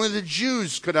God. Only the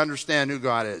Jews could understand who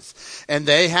God is. And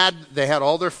they had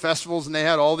all their festivals and they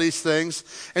had all these things.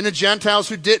 And the Gentiles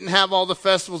who didn't have all the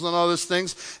festivals and all those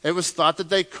things, it was thought that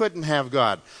they couldn't have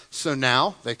God. So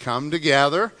now they come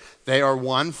together. They are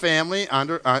one family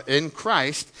in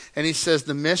Christ. And he says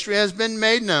the mystery has been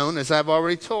made known, as I've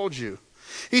already told you.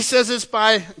 He says it's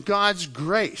by God's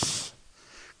grace.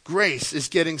 Grace is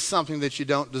getting something that you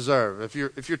don't deserve.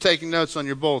 If you're taking notes on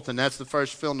your bulletin, that's the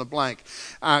first fill in the blank.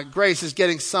 Grace is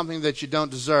getting something that you don't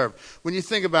deserve. When you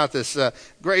think about this,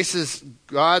 grace is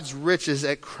God's riches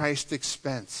at Christ's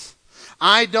expense.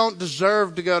 I don't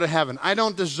deserve to go to heaven. I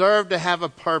don't deserve to have a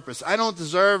purpose. I don't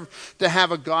deserve to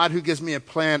have a God who gives me a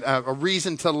plan, a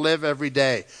reason to live every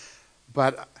day.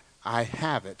 But I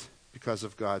have it because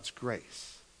of God's grace.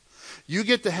 You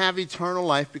get to have eternal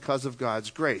life because of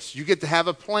God's grace. You get to have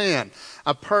a plan,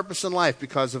 a purpose in life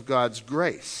because of God's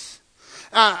grace.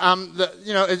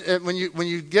 When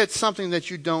you get something that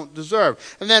you don't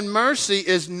deserve. And then mercy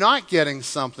is not getting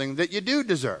something that you do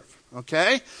deserve.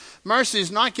 Okay? Mercy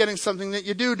is not getting something that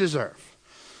you do deserve.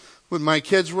 When my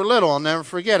kids were little, I'll never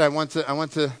forget, I went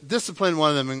to discipline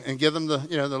one of them and give them the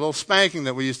little spanking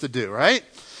that we used to do, right?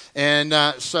 And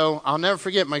so I'll never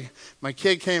forget, my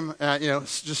kid came,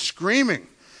 just screaming.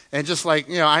 And just like,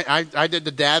 I did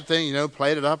the dad thing,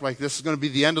 played it up like this is going to be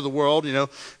the end of the world,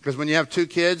 because when you have two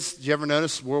kids, did you ever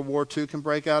notice World War II can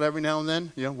break out every now and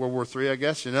then? World War III, I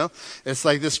guess, It's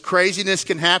like this craziness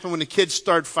can happen when the kids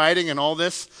start fighting and all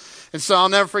this. And so I'll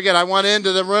never forget, I went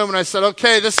into the room and I said,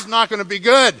 okay, this is not going to be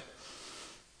good.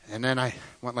 And then I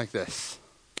went like this.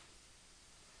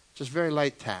 Just very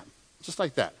light tap. Just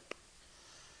like that.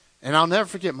 And I'll never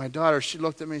forget my daughter, she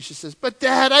looked at me and she says, but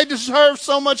Dad, I deserve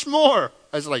so much more.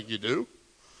 I was like, you do?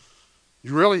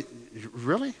 You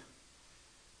really?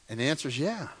 And the answer is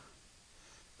yeah.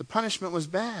 The punishment was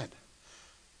bad.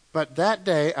 But that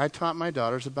day, I taught my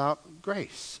daughters about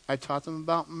grace. I taught them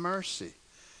about mercy.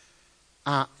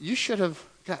 You should have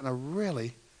gotten a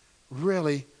really,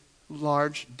 really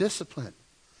large discipline.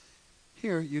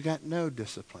 Here, you got no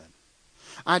discipline.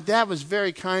 Dad was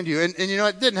very kind to you. And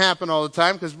it didn't happen all the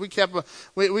time because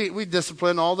we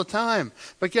disciplined all the time.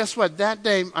 But guess what? That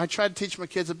day, I tried to teach my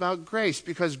kids about grace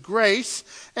because grace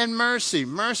and mercy.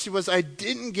 Mercy was I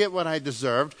didn't get what I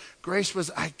deserved. Grace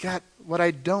was I got what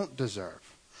I don't deserve.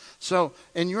 So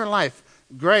in your life,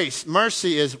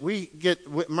 mercy is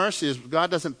God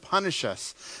doesn't punish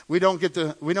us. We don't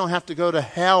have to go to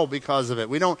hell because of it.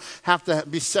 We don't have to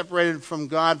be separated from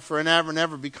God for an ever and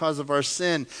ever because of our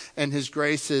sin. And His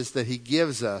grace is that He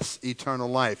gives us eternal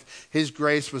life. His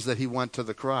grace was that He went to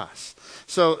the cross.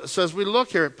 So as we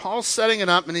look here, Paul's setting it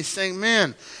up and he's saying,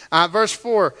 verse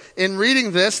 4, in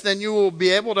reading this, then you will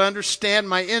be able to understand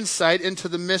my insight into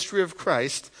the mystery of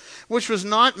Christ, which was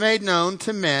not made known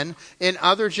to men in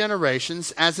other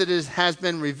generations, as it has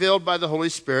been revealed by the Holy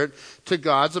Spirit to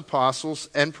God's apostles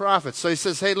and prophets. So he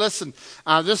says, hey, listen,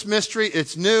 this mystery,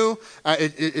 it's new,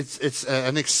 it's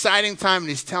an exciting time, and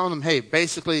he's telling them, hey,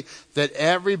 basically that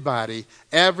everybody,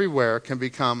 everywhere can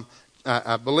become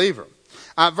a believer.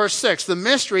 Verse 6, the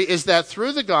mystery is that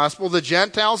through the gospel, the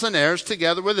Gentiles and heirs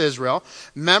together with Israel,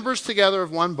 members together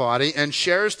of one body, and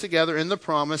sharers together in the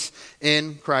promise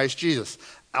in Christ Jesus.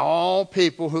 All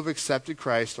people who've accepted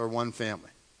Christ are one family.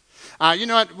 You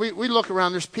know what? We look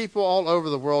around. There's people all over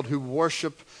the world who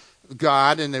worship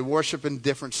God, and they worship in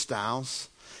different styles.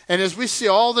 And as we see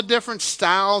all the different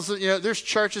styles, there's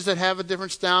churches that have a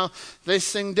different style. They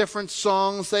sing different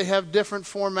songs. They have different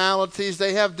formalities.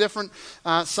 They have different,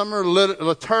 some are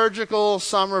liturgical,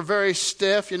 some are very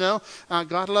stiff,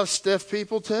 God loves stiff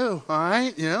people too, all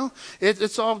right?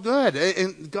 It's all good.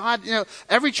 And God,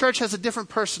 every church has a different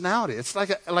personality. It's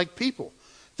like people.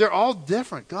 They're all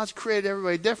different. God's created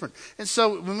everybody different. And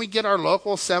so when we get our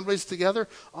local assemblies together,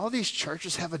 all these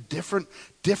churches have a different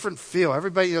feel.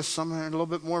 Everybody, some are a little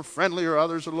bit more friendly, or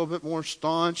others are a little bit more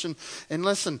staunch. And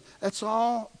listen, that's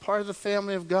all part of the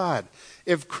family of God.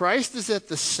 If Christ is at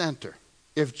the center,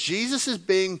 if Jesus is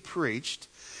being preached,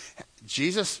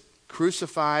 Jesus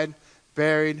crucified,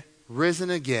 buried,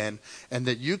 risen again, and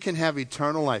that you can have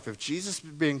eternal life. If Jesus is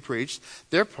being preached,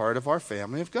 they're part of our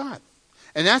family of God.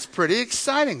 And that's pretty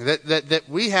exciting that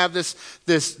we have this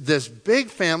big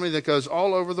family that goes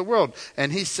all over the world.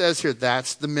 And he says here,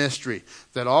 that's the mystery,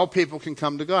 that all people can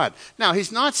come to God. Now,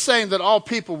 he's not saying that all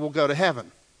people will go to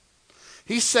heaven.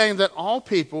 He's saying that all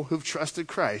people who've trusted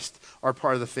Christ are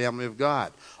part of the family of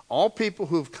God. All people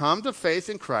who've come to faith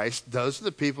in Christ, those are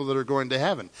the people that are going to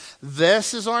heaven.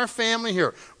 This is our family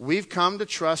here. We've come to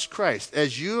trust Christ.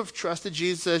 As you have trusted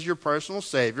Jesus as your personal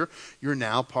Savior, you're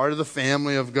now part of the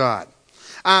family of God.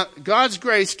 God's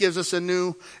grace gives us and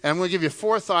I'm going to give you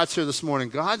 4 thoughts here this morning.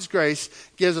 God's grace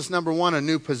gives us, number 1, a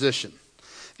new position.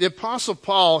 The Apostle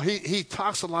Paul, he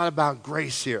talks a lot about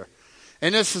grace here.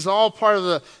 And this is all part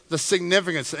of the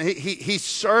significance. He's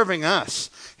serving us.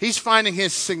 He's finding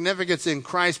his significance in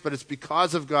Christ, but it's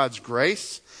because of God's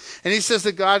grace. And he says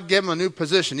that God gave him a new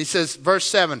position. He says, verse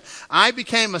 7, I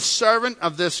became a servant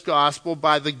of this gospel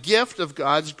by the gift of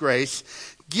God's grace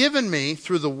given me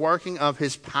through the working of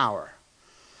his power.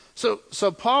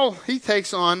 So Paul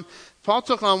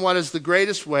took on what is the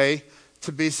greatest way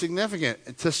to be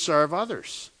significant, to serve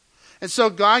others. And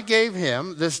so God gave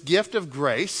him this gift of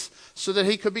grace so that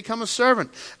he could become a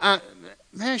servant.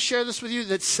 May I share this with you,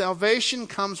 that salvation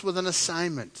comes with an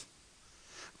assignment.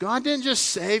 God didn't just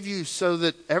save you so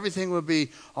that everything would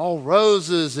be all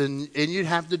roses and you'd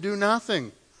have to do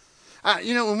nothing.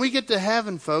 When we get to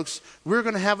heaven, folks, we're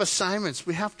going to have assignments.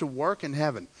 We have to work in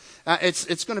heaven.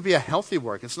 It's going to be a healthy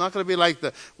work. It's not going to be like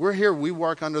we're here, we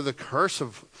work under the curse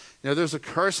of, there's a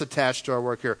curse attached to our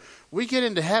work here. We get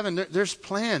into heaven, there's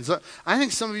plans. I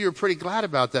think some of you are pretty glad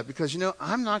about that because,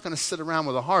 I'm not going to sit around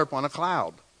with a harp on a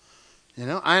cloud.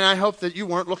 And I hope that you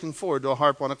weren't looking forward to a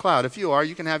harp on a cloud. If you are,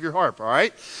 you can have your harp, all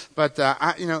right? But,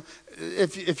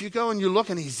 if you go and you look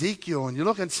in Ezekiel and you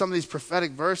look at some of these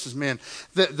prophetic verses, man,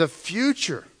 the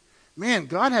future, man,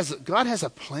 God has a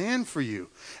plan for you.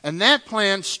 And that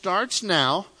plan starts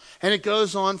now and it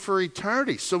goes on for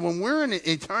eternity. So when we're in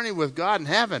eternity with God in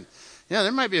heaven,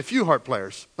 there might be a few harp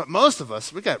players, but most of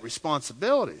us, we got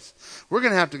responsibilities. We're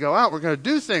going to have to go out. We're going to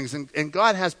do things, and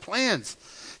God has plans.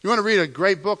 You want to read a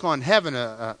great book on heaven?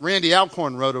 Randy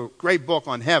Alcorn wrote a great book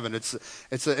on heaven.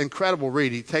 It's an incredible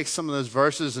read. He takes some of those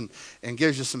verses and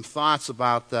gives you some thoughts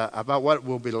about what it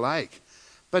will be like.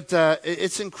 But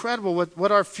it's incredible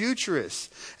what our future is.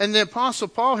 And the Apostle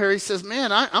Paul here, he says,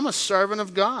 man, I'm a servant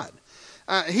of God.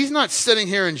 He's not sitting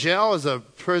here in jail as a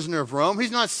prisoner of Rome.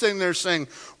 He's not sitting there saying,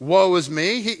 woe is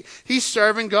me. He's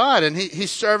serving God and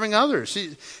he's serving others.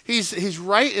 He's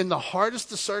right in the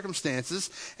hardest of circumstances.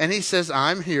 And he says,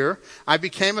 I'm here. I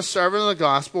became a servant of the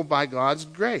gospel by God's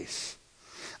grace.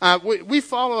 We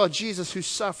follow a Jesus who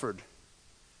suffered.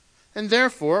 And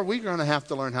therefore, we're going to have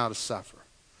to learn how to suffer.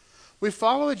 We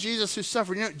follow a Jesus who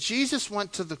suffered. Jesus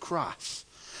went to the cross.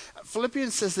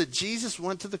 Philippians says that Jesus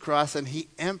went to the cross and he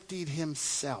emptied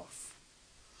himself.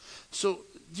 So,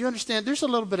 do you understand? There's a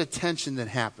little bit of tension that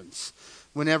happens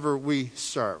whenever we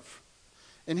serve.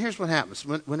 And here's what happens.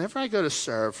 Whenever I go to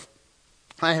serve,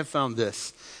 I have found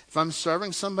this. If I'm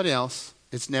serving somebody else,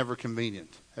 it's never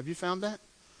convenient. Have you found that?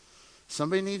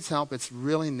 Somebody needs help, it's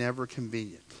really never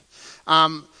convenient.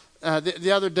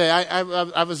 The other day,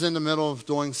 I was in the middle of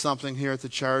doing something here at the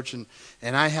church, and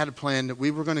I had a plan that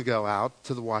we were going to go out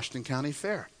to the Washington County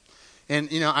Fair. And,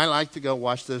 I like to go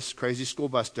watch those crazy school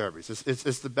bus derbies.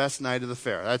 It's the best night of the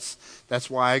fair. That's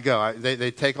why I go. They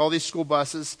take all these school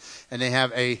buses, and they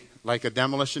have a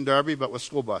demolition derby, but with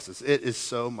school buses. It is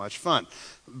so much fun.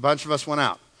 A bunch of us went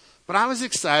out. But I was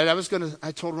excited.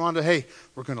 I told Rhonda, hey,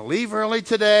 we're going to leave early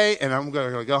today, and I'm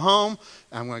going to go home.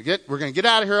 We're going to get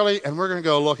out of here early, and we're going to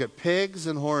go look at pigs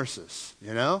and horses,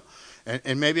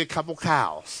 and maybe a couple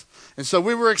cows. And so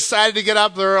we were excited to get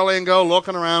up there early and go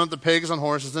looking around at the pigs and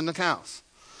horses and the cows.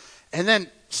 And then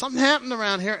something happened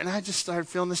around here, and I just started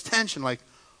feeling this tension, like,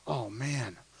 oh,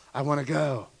 man, I want to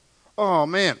go. Oh,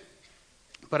 man.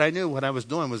 But I knew what I was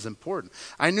doing was important.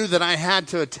 I knew that I had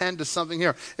to attend to something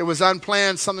here. It was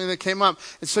unplanned, something that came up.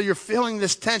 And so you're feeling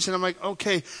this tension. I'm like,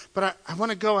 okay, but I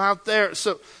want to go out there.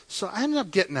 So I ended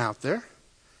up getting out there.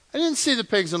 I didn't see the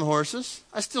pigs and horses.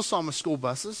 I still saw my school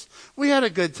buses. We had a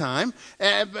good time.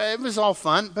 It was all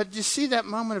fun. But you see that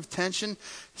moment of tension?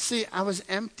 See, I was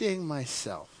emptying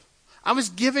myself. I was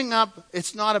giving up.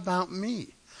 It's not about me.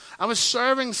 I was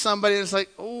serving somebody, and it's like,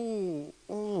 oh.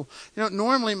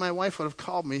 Normally my wife would have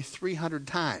called me 300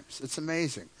 times. It's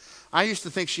amazing. I used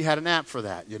to think she had an app for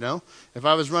that, If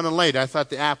I was running late, I thought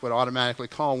the app would automatically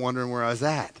call wondering where I was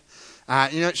at.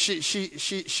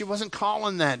 She wasn't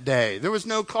calling that day. There was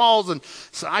no calls, and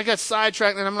so I got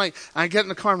sidetracked, and I get in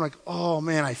the car, I'm like, oh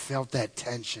man, I felt that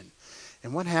tension.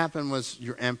 And what happened was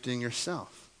you're emptying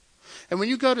yourself. And when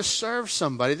you go to serve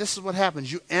somebody, this is what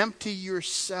happens. You empty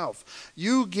yourself.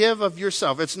 You give of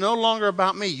yourself. It's no longer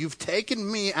about me. You've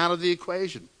taken me out of the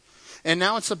equation. And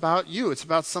now it's about you. It's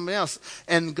about somebody else.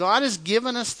 And God has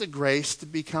given us the grace to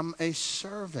become a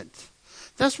servant.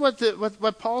 That's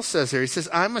what Paul says here. He says,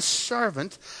 I'm a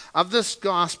servant of this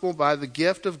gospel by the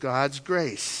gift of God's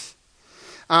grace.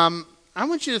 I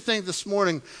want you to think this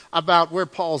morning about where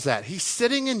Paul's at. He's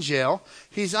sitting in jail.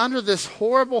 He's under this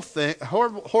horrible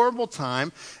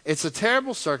time. It's a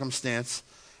terrible circumstance.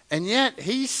 And yet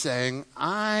he's saying,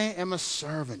 I am a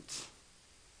servant.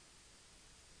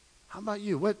 How about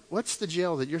you? What's the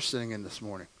jail that you're sitting in this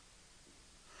morning?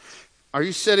 Are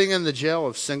you sitting in the jail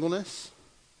of singleness?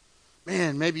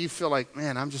 Man, maybe you feel like,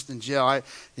 man, I'm just in jail.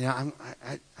 I'm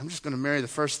just going to marry the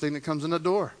first thing that comes in the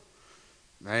door.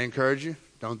 May I encourage you?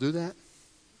 Don't do that.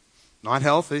 Not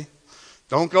healthy.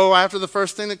 Don't go after the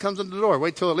first thing that comes in the door.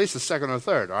 Wait till at least the second or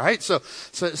third. All right. So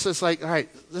it's like, all right,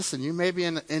 listen. You may be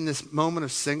in this moment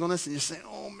of singleness, and you're saying,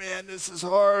 "Oh man, this is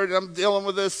hard. I'm dealing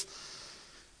with this."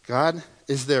 God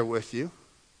is there with you.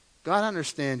 God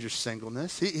understands your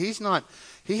singleness.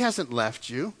 He hasn't left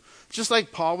you. Just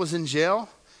like Paul was in jail,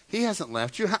 he hasn't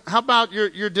left you. How about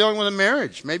you're dealing with a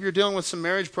marriage? Maybe you're dealing with some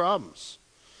marriage problems.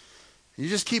 You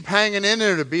just keep hanging in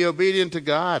there to be obedient to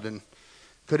God. And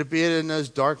could it be in those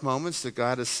dark moments that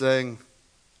God is saying,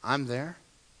 I'm there?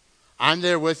 I'm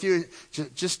there with you.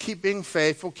 Just keep being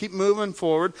faithful. Keep moving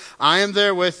forward. I am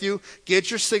there with you.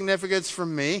 Get your significance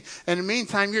from me. And in the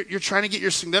meantime, you're trying to get your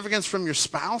significance from your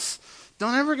spouse.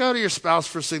 Don't ever go to your spouse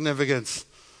for significance.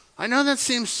 I know that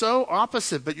seems so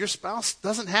opposite, but your spouse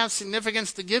doesn't have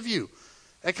significance to give you.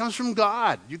 That comes from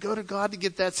God. You go to God to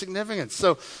get that significance.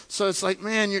 So it's like,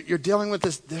 man, you're dealing with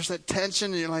this. There's that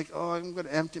tension, and you're like, oh, I'm going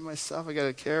to empty myself. I got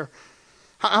to care.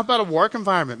 How about a work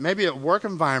environment? Maybe a work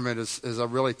environment is a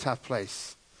really tough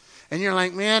place. And you're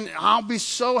like, man, I'll be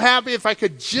so happy if I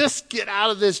could just get out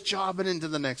of this job and into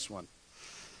the next one.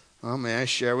 Well, may I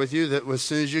share with you that as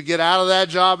soon as you get out of that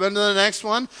job into the next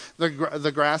one,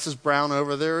 the grass is brown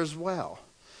over there as well.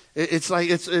 It's like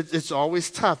it's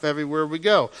always tough everywhere we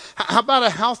go. How about a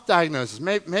health diagnosis?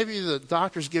 Maybe the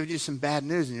doctor's giving you some bad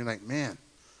news, and you're like, man,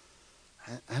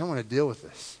 I don't want to deal with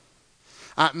this.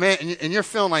 Man, and you're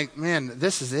feeling like, man,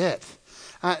 this is it.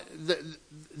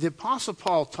 The Apostle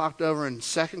Paul talked over in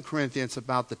 2 Corinthians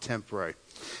about the temporary.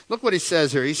 Look what he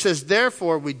says here. He says,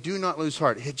 therefore, we do not lose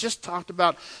heart. He had just talked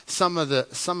about some of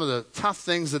the tough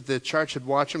things that the church had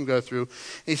watched him go through.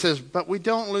 He says, but we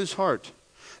don't lose heart.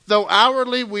 Though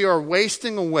outwardly we are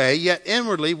wasting away, yet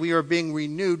inwardly we are being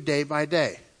renewed day by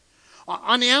day.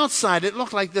 On the outside, it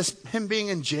looked like him being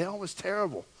in jail was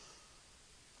terrible.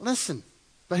 Listen,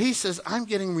 but he says, I'm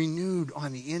getting renewed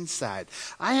on the inside.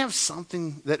 I have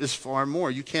something that is far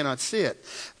more. You cannot see it.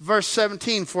 Verse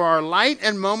 17, for our light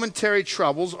and momentary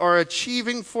troubles are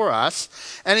achieving for us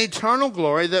an eternal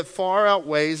glory that far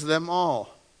outweighs them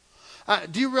all.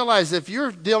 Do you realize if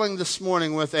you're dealing this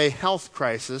morning with a health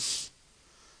crisis,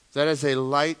 that is a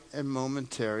light and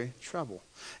momentary trouble?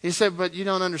 He said, but you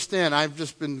don't understand. I've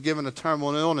just been given a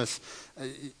terminal illness.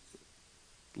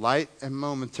 Light and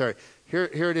momentary. Here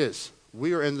it is.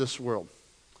 We are in this world.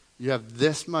 You have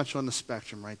this much on the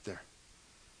spectrum right there.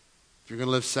 If you're going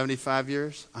to live 75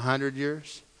 years, 100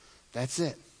 years, that's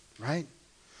it, right?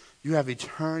 You have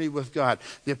eternity with God.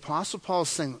 The Apostle Paul is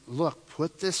saying, look,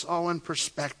 put this all in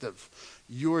perspective.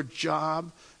 Your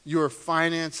job, your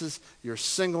finances, your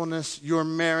singleness, your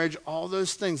marriage, all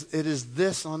those things. It is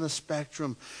this on the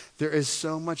spectrum. There is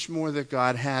so much more that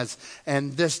God has.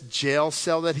 And this jail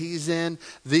cell that he's in,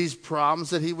 these problems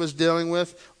that he was dealing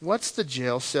with, what's the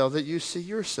jail cell that you see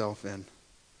yourself in?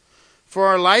 For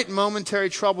our light and momentary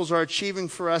troubles are achieving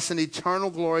for us an eternal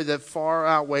glory that far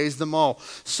outweighs them all.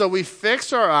 So we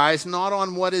fix our eyes not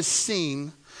on what is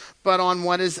seen, but on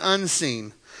what is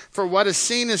unseen. For what is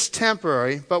seen is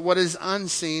temporary, but what is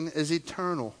unseen is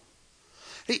eternal.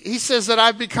 He says that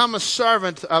I've become a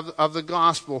servant of the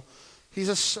gospel. He's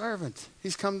a servant.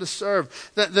 He's come to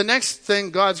serve. The next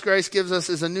thing God's grace gives us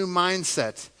is a new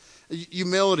mindset,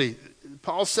 humility.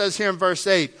 Paul says here in verse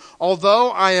 8, although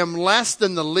I am less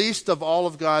than the least of all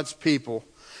of God's people,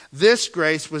 this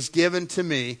grace was given to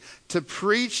me to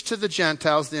preach to the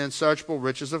Gentiles the unsearchable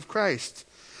riches of Christ.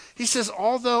 He says,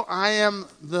 although I am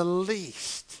the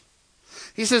least.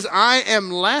 He says, I am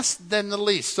less than the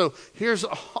least. So here's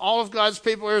all of God's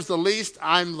people. Here's the least.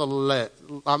 I'm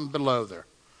below there.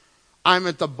 I'm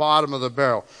at the bottom of the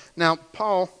barrel. Now,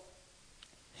 Paul,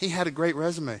 he had a great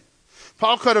resume.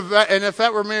 Paul could have, and if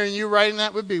that were me and you writing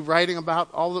that, we'd be writing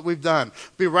about all that we've done.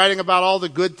 Be writing about all the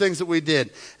good things that we did.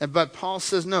 But Paul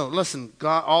says, no, listen,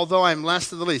 God, although I'm less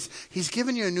than the least, he's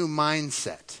given you a new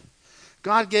mindset.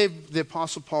 God gave the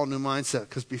Apostle Paul a new mindset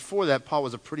because before that, Paul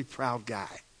was a pretty proud guy.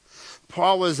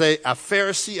 Paul was a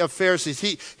Pharisee of Pharisees.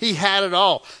 He had it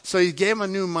all. So he gave him a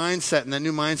new mindset, and that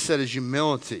new mindset is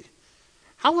humility.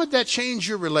 How would that change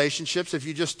your relationships if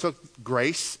you just took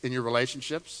grace in your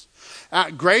relationships?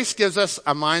 Grace gives us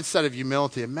a mindset of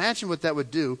humility. Imagine what that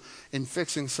would do in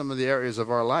fixing some of the areas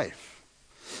of our life.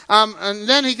 And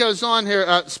then he goes on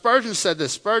here. Spurgeon said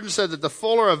this. Spurgeon said that the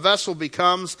fuller a vessel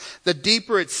becomes, the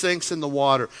deeper it sinks in the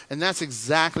water. And that's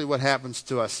exactly what happens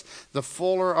to us. The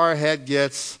fuller our head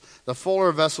gets, the fuller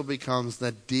a vessel becomes,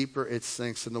 the deeper it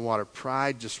sinks in the water.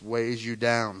 Pride just weighs you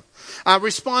down.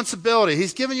 Responsibility.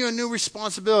 He's given you a new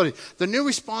responsibility. The new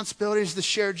responsibility is to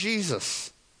share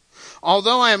Jesus.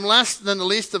 Although I am less than the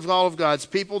least of all of God's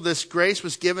people, this grace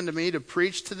was given to me to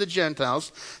preach to the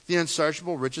Gentiles the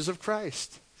unsearchable riches of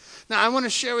Christ. Now, I want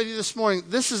to share with you this morning,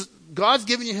 God's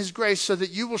given you his grace so that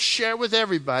you will share with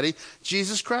everybody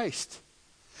Jesus Christ.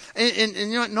 And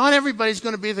you know, not everybody's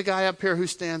going to be the guy up here who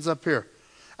stands up here.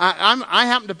 I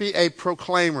happen to be a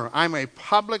proclaimer. I'm a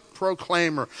public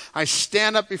proclaimer. I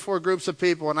stand up before groups of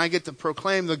people and I get to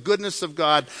proclaim the goodness of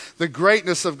God, the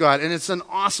greatness of God. And it's an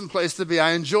awesome place to be.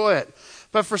 I enjoy it.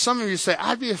 But for some of you say,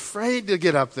 I'd be afraid to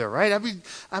get up there, right?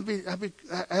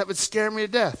 That would scare me to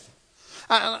death.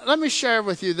 Let me share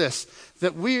with you this,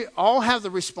 that we all have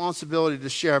the responsibility to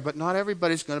share, but not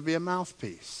everybody's going to be a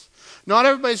mouthpiece. Not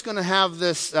everybody's going to have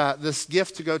this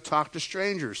gift to go talk to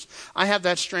strangers. I have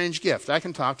that strange gift. I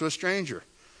can talk to a stranger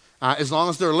as long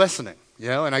as they're listening, you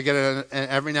know, and I get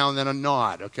every now and then a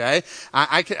nod, okay?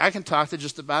 I can talk to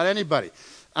just about anybody.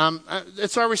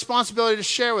 It's our responsibility to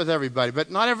share with everybody,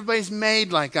 but not everybody's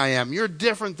made like I am. You're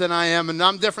different than I am, and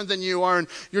I'm different than you are, and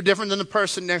you're different than the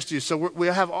person next to you. So we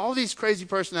have all these crazy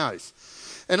personalities.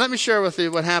 And let me share with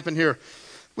you what happened here.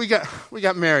 We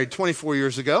got married 24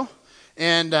 years ago.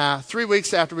 And 3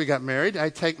 weeks after we got married, I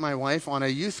take my wife on a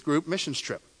youth group missions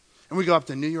trip. And we go up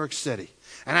to New York City.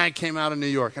 And I came out of New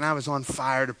York, and I was on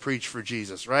fire to preach for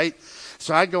Jesus, right?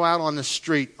 So I'd go out on the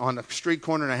street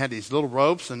corner, and I had these little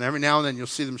ropes, and every now and then you'll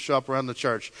see them show up around the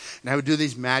church. And I would do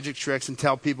these magic tricks and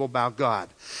tell people about God.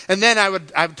 And then I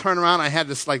would turn around, I had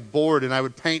this like board, and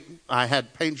I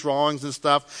had paint drawings and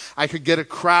stuff. I could get a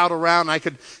crowd around, I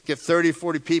could get 30,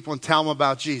 40 people and tell them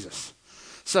about Jesus.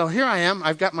 So here I am.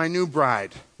 I've got my new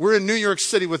bride. We're in New York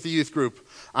City with the youth group.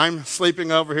 I'm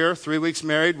sleeping over here, 3 weeks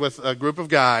married with a group of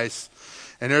guys.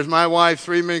 And there's my wife,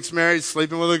 3 weeks married,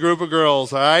 sleeping with a group of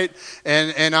girls, all right?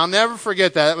 And I'll never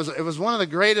forget that. It was one of the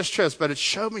greatest trips, but it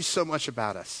showed me so much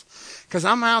about us. Because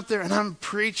I'm out there and I'm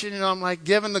preaching and I'm like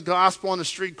giving the gospel on the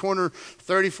street corner,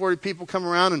 30, 40 people come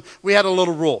around, and we had a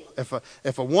little rule.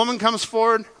 If a woman comes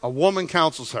forward, a woman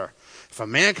counsels her. If a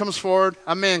man comes forward,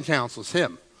 a man counsels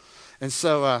him. And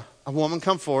so a woman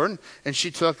come forward, and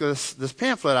she took this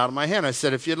pamphlet out of my hand. I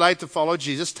said, if you'd like to follow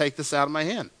Jesus, take this out of my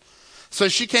hand. So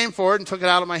she came forward and took it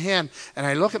out of my hand. And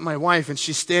I look at my wife, and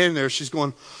she's standing there. She's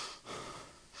going,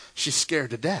 she's scared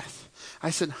to death.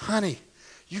 I said, honey,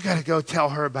 you got to go tell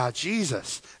her about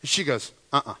Jesus. And she goes,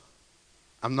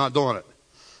 I'm not doing it.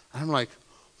 I'm like,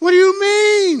 what do you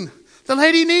mean? The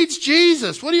lady needs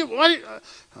Jesus.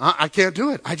 I can't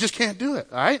do it. I just can't do it.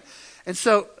 All right? And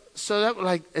so that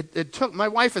like it took, my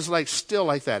wife is like still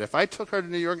like that. If I took her to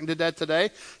New York and did that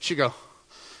today, she'd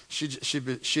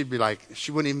be like,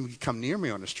 she wouldn't even come near me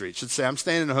on the street. She'd say, I'm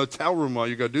staying in a hotel room while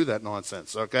you go do that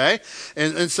nonsense, okay?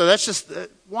 And so that's just,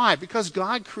 why? Because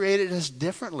God created us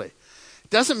differently.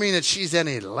 Doesn't mean that she's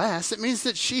any less. It means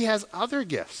that she has other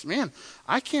gifts. Man,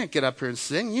 I can't get up here and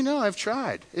sing. You know, I've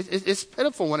tried. It's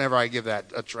pitiful whenever I give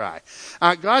that a try.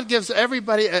 God gives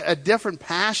everybody a different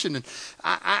passion. And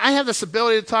I have this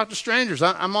ability to talk to strangers.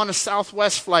 I'm on a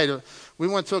Southwest flight. We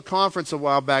went to a conference a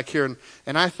while back here,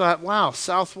 and I thought, wow,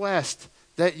 Southwest,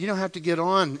 that you don't have to get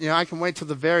on. I can wait till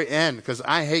the very end because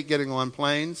I hate getting on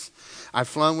planes. I've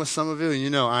flown with some of you,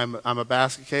 and I'm a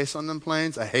basket case on them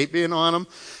planes. I hate being on them,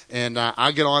 and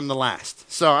I get on the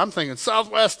last. So I'm thinking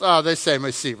Southwest, they save my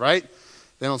seat, right?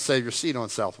 They don't save your seat on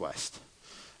Southwest.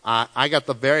 I got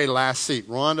the very last seat.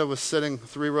 Rhonda was sitting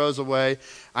 3 rows away.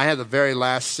 I had the very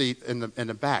last seat in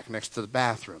the back next to the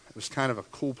bathroom. It was kind of a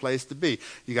cool place to be.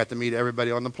 You got to meet everybody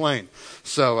on the plane.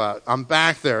 So I'm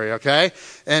back there, okay?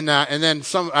 And then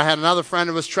I had another friend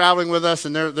who was traveling with us,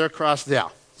 and they're across the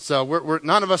aisle. So we're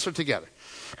none of us are together.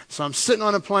 So I'm sitting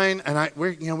on a plane,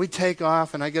 and we take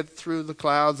off, and I get through the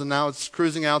clouds, and now it's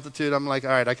cruising altitude. I'm like,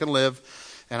 all right, I can live.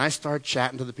 And I start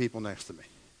chatting to the people next to me.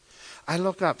 I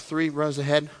look up 3 rows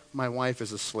ahead. My wife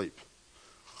is asleep.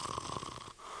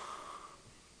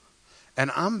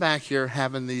 And I'm back here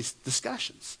having these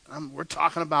discussions. We're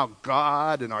talking about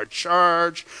God and our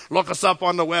church. Look us up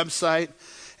on the website.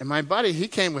 And my buddy, he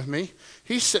came with me.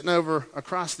 He's sitting over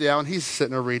across the aisle, and he's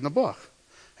sitting there reading a book.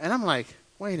 And I'm like,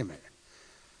 wait a minute.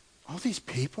 All these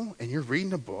people, and you're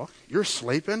reading a book, you're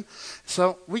sleeping.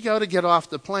 So we go to get off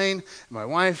the plane. My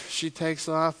wife, she takes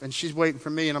off, and she's waiting for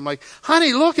me. And I'm like,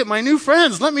 honey, look at my new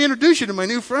friends. Let me introduce you to my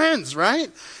new friends, right?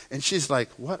 And she's like,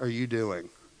 what are you doing?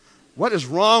 What is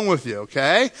wrong with you,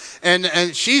 okay?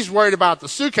 And she's worried about the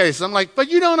suitcase. I'm like, but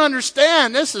you don't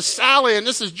understand. This is Sally, and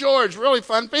this is George, really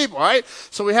fun people, right?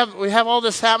 So we have all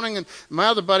this happening, and my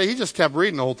other buddy, he just kept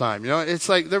reading the whole time. It's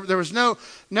like there was no.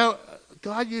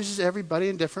 God uses everybody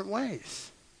in different ways.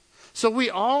 So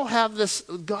we all have this,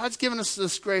 God's given us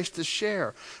this grace to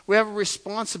share. We have a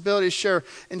responsibility to share.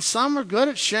 And some are good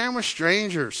at sharing with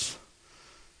strangers.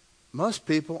 Most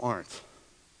people aren't.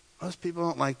 Most people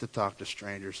don't like to talk to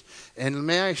strangers. And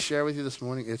may I share with you this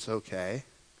morning, it's okay.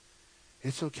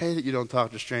 It's okay that you don't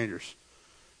talk to strangers.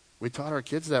 We taught our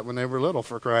kids that when they were little,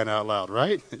 for crying out loud,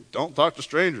 right? Don't talk to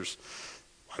strangers.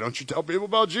 Why don't you tell people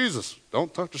about Jesus?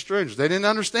 Don't talk to strangers. They didn't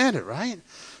understand it, right?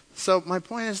 So my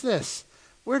point is this.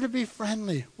 We're to be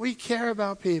friendly. We care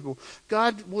about people.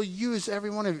 God will use every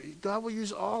one of you. God will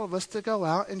use all of us to go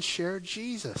out and share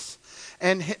Jesus.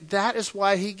 And that is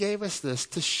why he gave us this,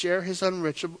 to share his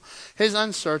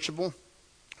unsearchable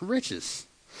riches.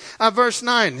 Verse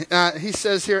 9, he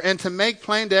says here, and to make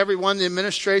plain to everyone the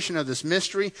administration of this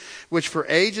mystery, which for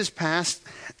ages past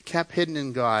kept hidden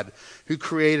in God, who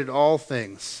created all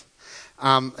things.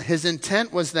 His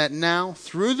intent was that now,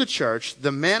 through the church,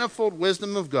 the manifold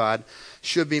wisdom of God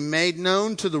should be made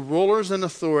known to the rulers and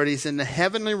authorities in the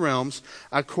heavenly realms,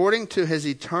 according to his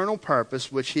eternal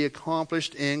purpose, which he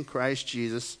accomplished in Christ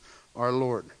Jesus our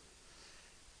Lord.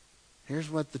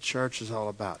 Here's what the church is all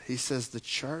about. He says the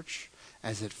church,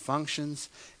 as it functions,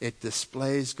 it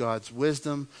displays God's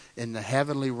wisdom in the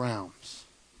heavenly realms.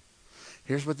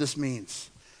 Here's what this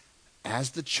means. As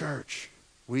the church,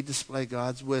 we display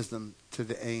God's wisdom to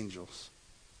the angels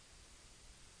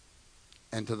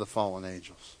and to the fallen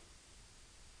angels.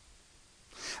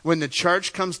 When the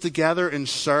church comes together and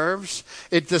serves,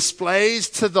 it displays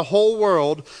to the whole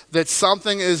world that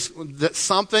something is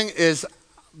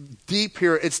deep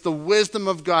here. It's the wisdom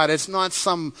of God. It's not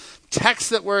some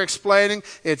text that we're explaining.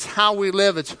 It's how we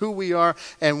live. It's who we are.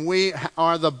 And we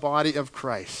are the body of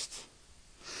Christ.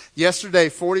 Yesterday,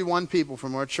 41 people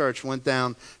from our church went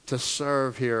down to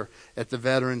serve here at the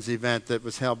veterans event that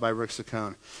was held by Rick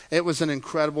Saccone. It was an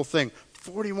incredible thing.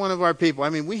 41 of our people. I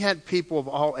mean, we had people of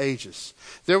all ages.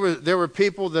 There were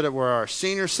people that were our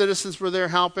senior citizens were there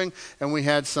helping, and we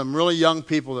had some really young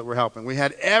people that were helping. We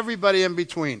had everybody in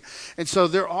between. And so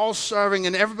they're all serving,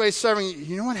 and everybody's serving.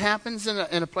 You know what happens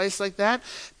in a place like that?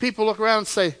 People look around and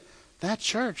say, that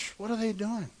church, what are they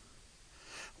doing?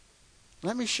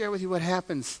 Let me share with you what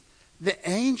happens. The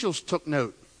angels took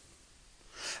note.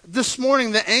 This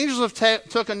morning, the angels have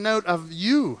took a note of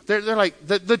you. They're like,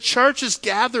 the church is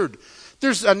gathered.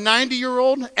 There's a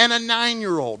 90-year-old and a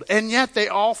 9-year-old, and yet they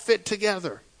all fit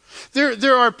together.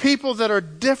 There are people that are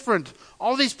different.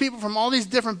 All these people from all these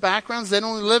different backgrounds, they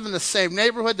don't live in the same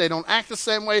neighborhood. They don't act the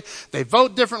same way. They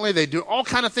vote differently. They do all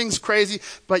kind of things crazy.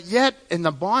 But yet, in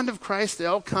the bond of Christ, they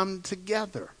all come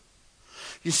together.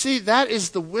 You see, that is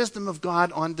the wisdom of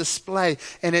God on display.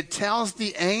 And it tells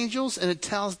the angels and it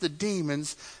tells the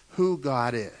demons who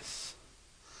God is.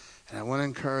 And I want to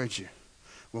encourage you.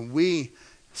 When we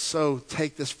so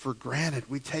take this for granted,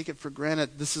 we take it for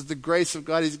granted. This is the grace of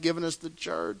God. He's given us the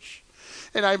church.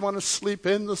 And I want to sleep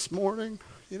in this morning,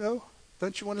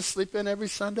 Don't you want to sleep in every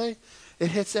Sunday? It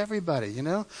hits everybody,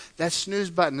 That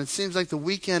snooze button. It seems like the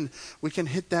weekend we can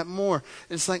hit that more.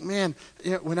 It's like, man,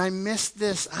 when I miss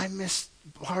this, I miss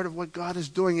part of what God is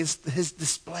doing is his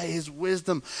display, his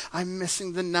wisdom. I'm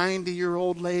missing the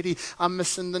 90-year-old lady. I'm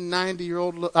missing the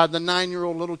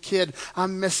 9-year-old little kid.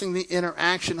 I'm missing the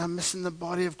interaction. I'm missing the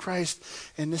body of Christ.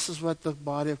 And this is what the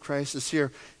body of Christ is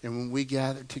here. And when we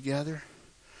gather together,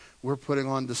 we're putting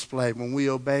on display. When we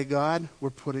obey God, we're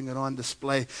putting it on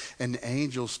display. And the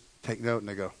angels take note and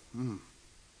they go,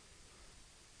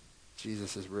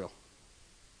 Jesus is real.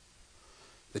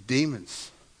 The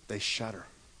demons, they shudder.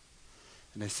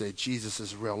 And they say, Jesus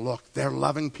is real. Look, they're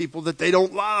loving people that they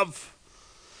don't love.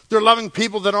 They're loving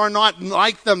people that are not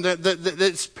like them.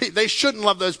 They shouldn't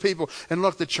love those people. And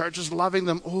look, the church is loving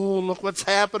them. Oh, look what's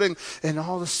happening. And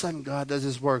all of a sudden, God does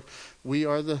his work. We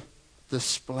are the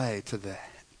display to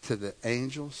the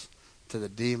angels, to the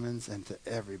demons, and to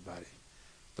everybody.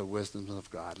 The wisdom of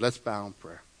God. Let's bow in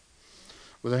prayer.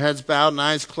 With our heads bowed and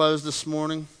eyes closed this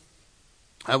morning,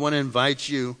 I want to invite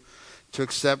you to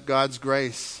accept God's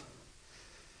grace.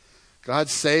 God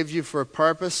saved you for a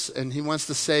purpose, and he wants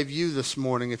to save you this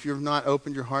morning. If you've not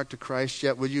opened your heart to Christ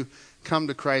yet, would you come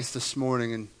to Christ this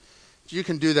morning? And you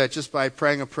can do that just by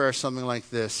praying a prayer something like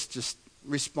this. Just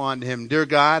respond to him. Dear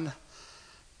God,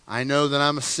 I know that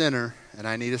I'm a sinner and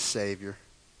I need a Savior.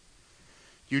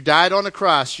 You died on the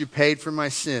cross. You paid for my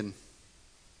sin.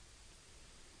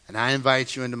 And I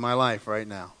invite you into my life right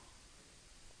now.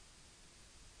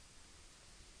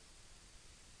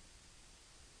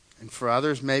 And for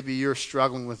others, maybe you're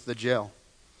struggling with the jail.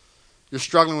 You're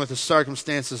struggling with the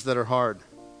circumstances that are hard.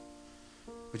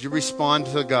 Would you respond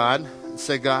to God and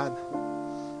say, God,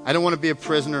 I don't want to be a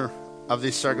prisoner of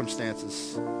these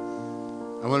circumstances.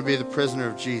 I want to be the prisoner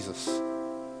of Jesus.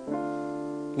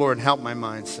 Lord, help my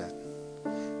mindset.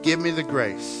 Give me the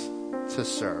grace to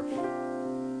serve.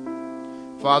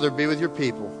 Father, be with your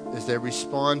people as they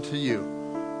respond to you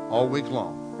all week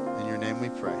long. In your name we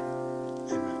pray.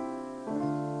 Amen.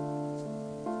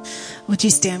 Would you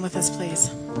stand with us, please?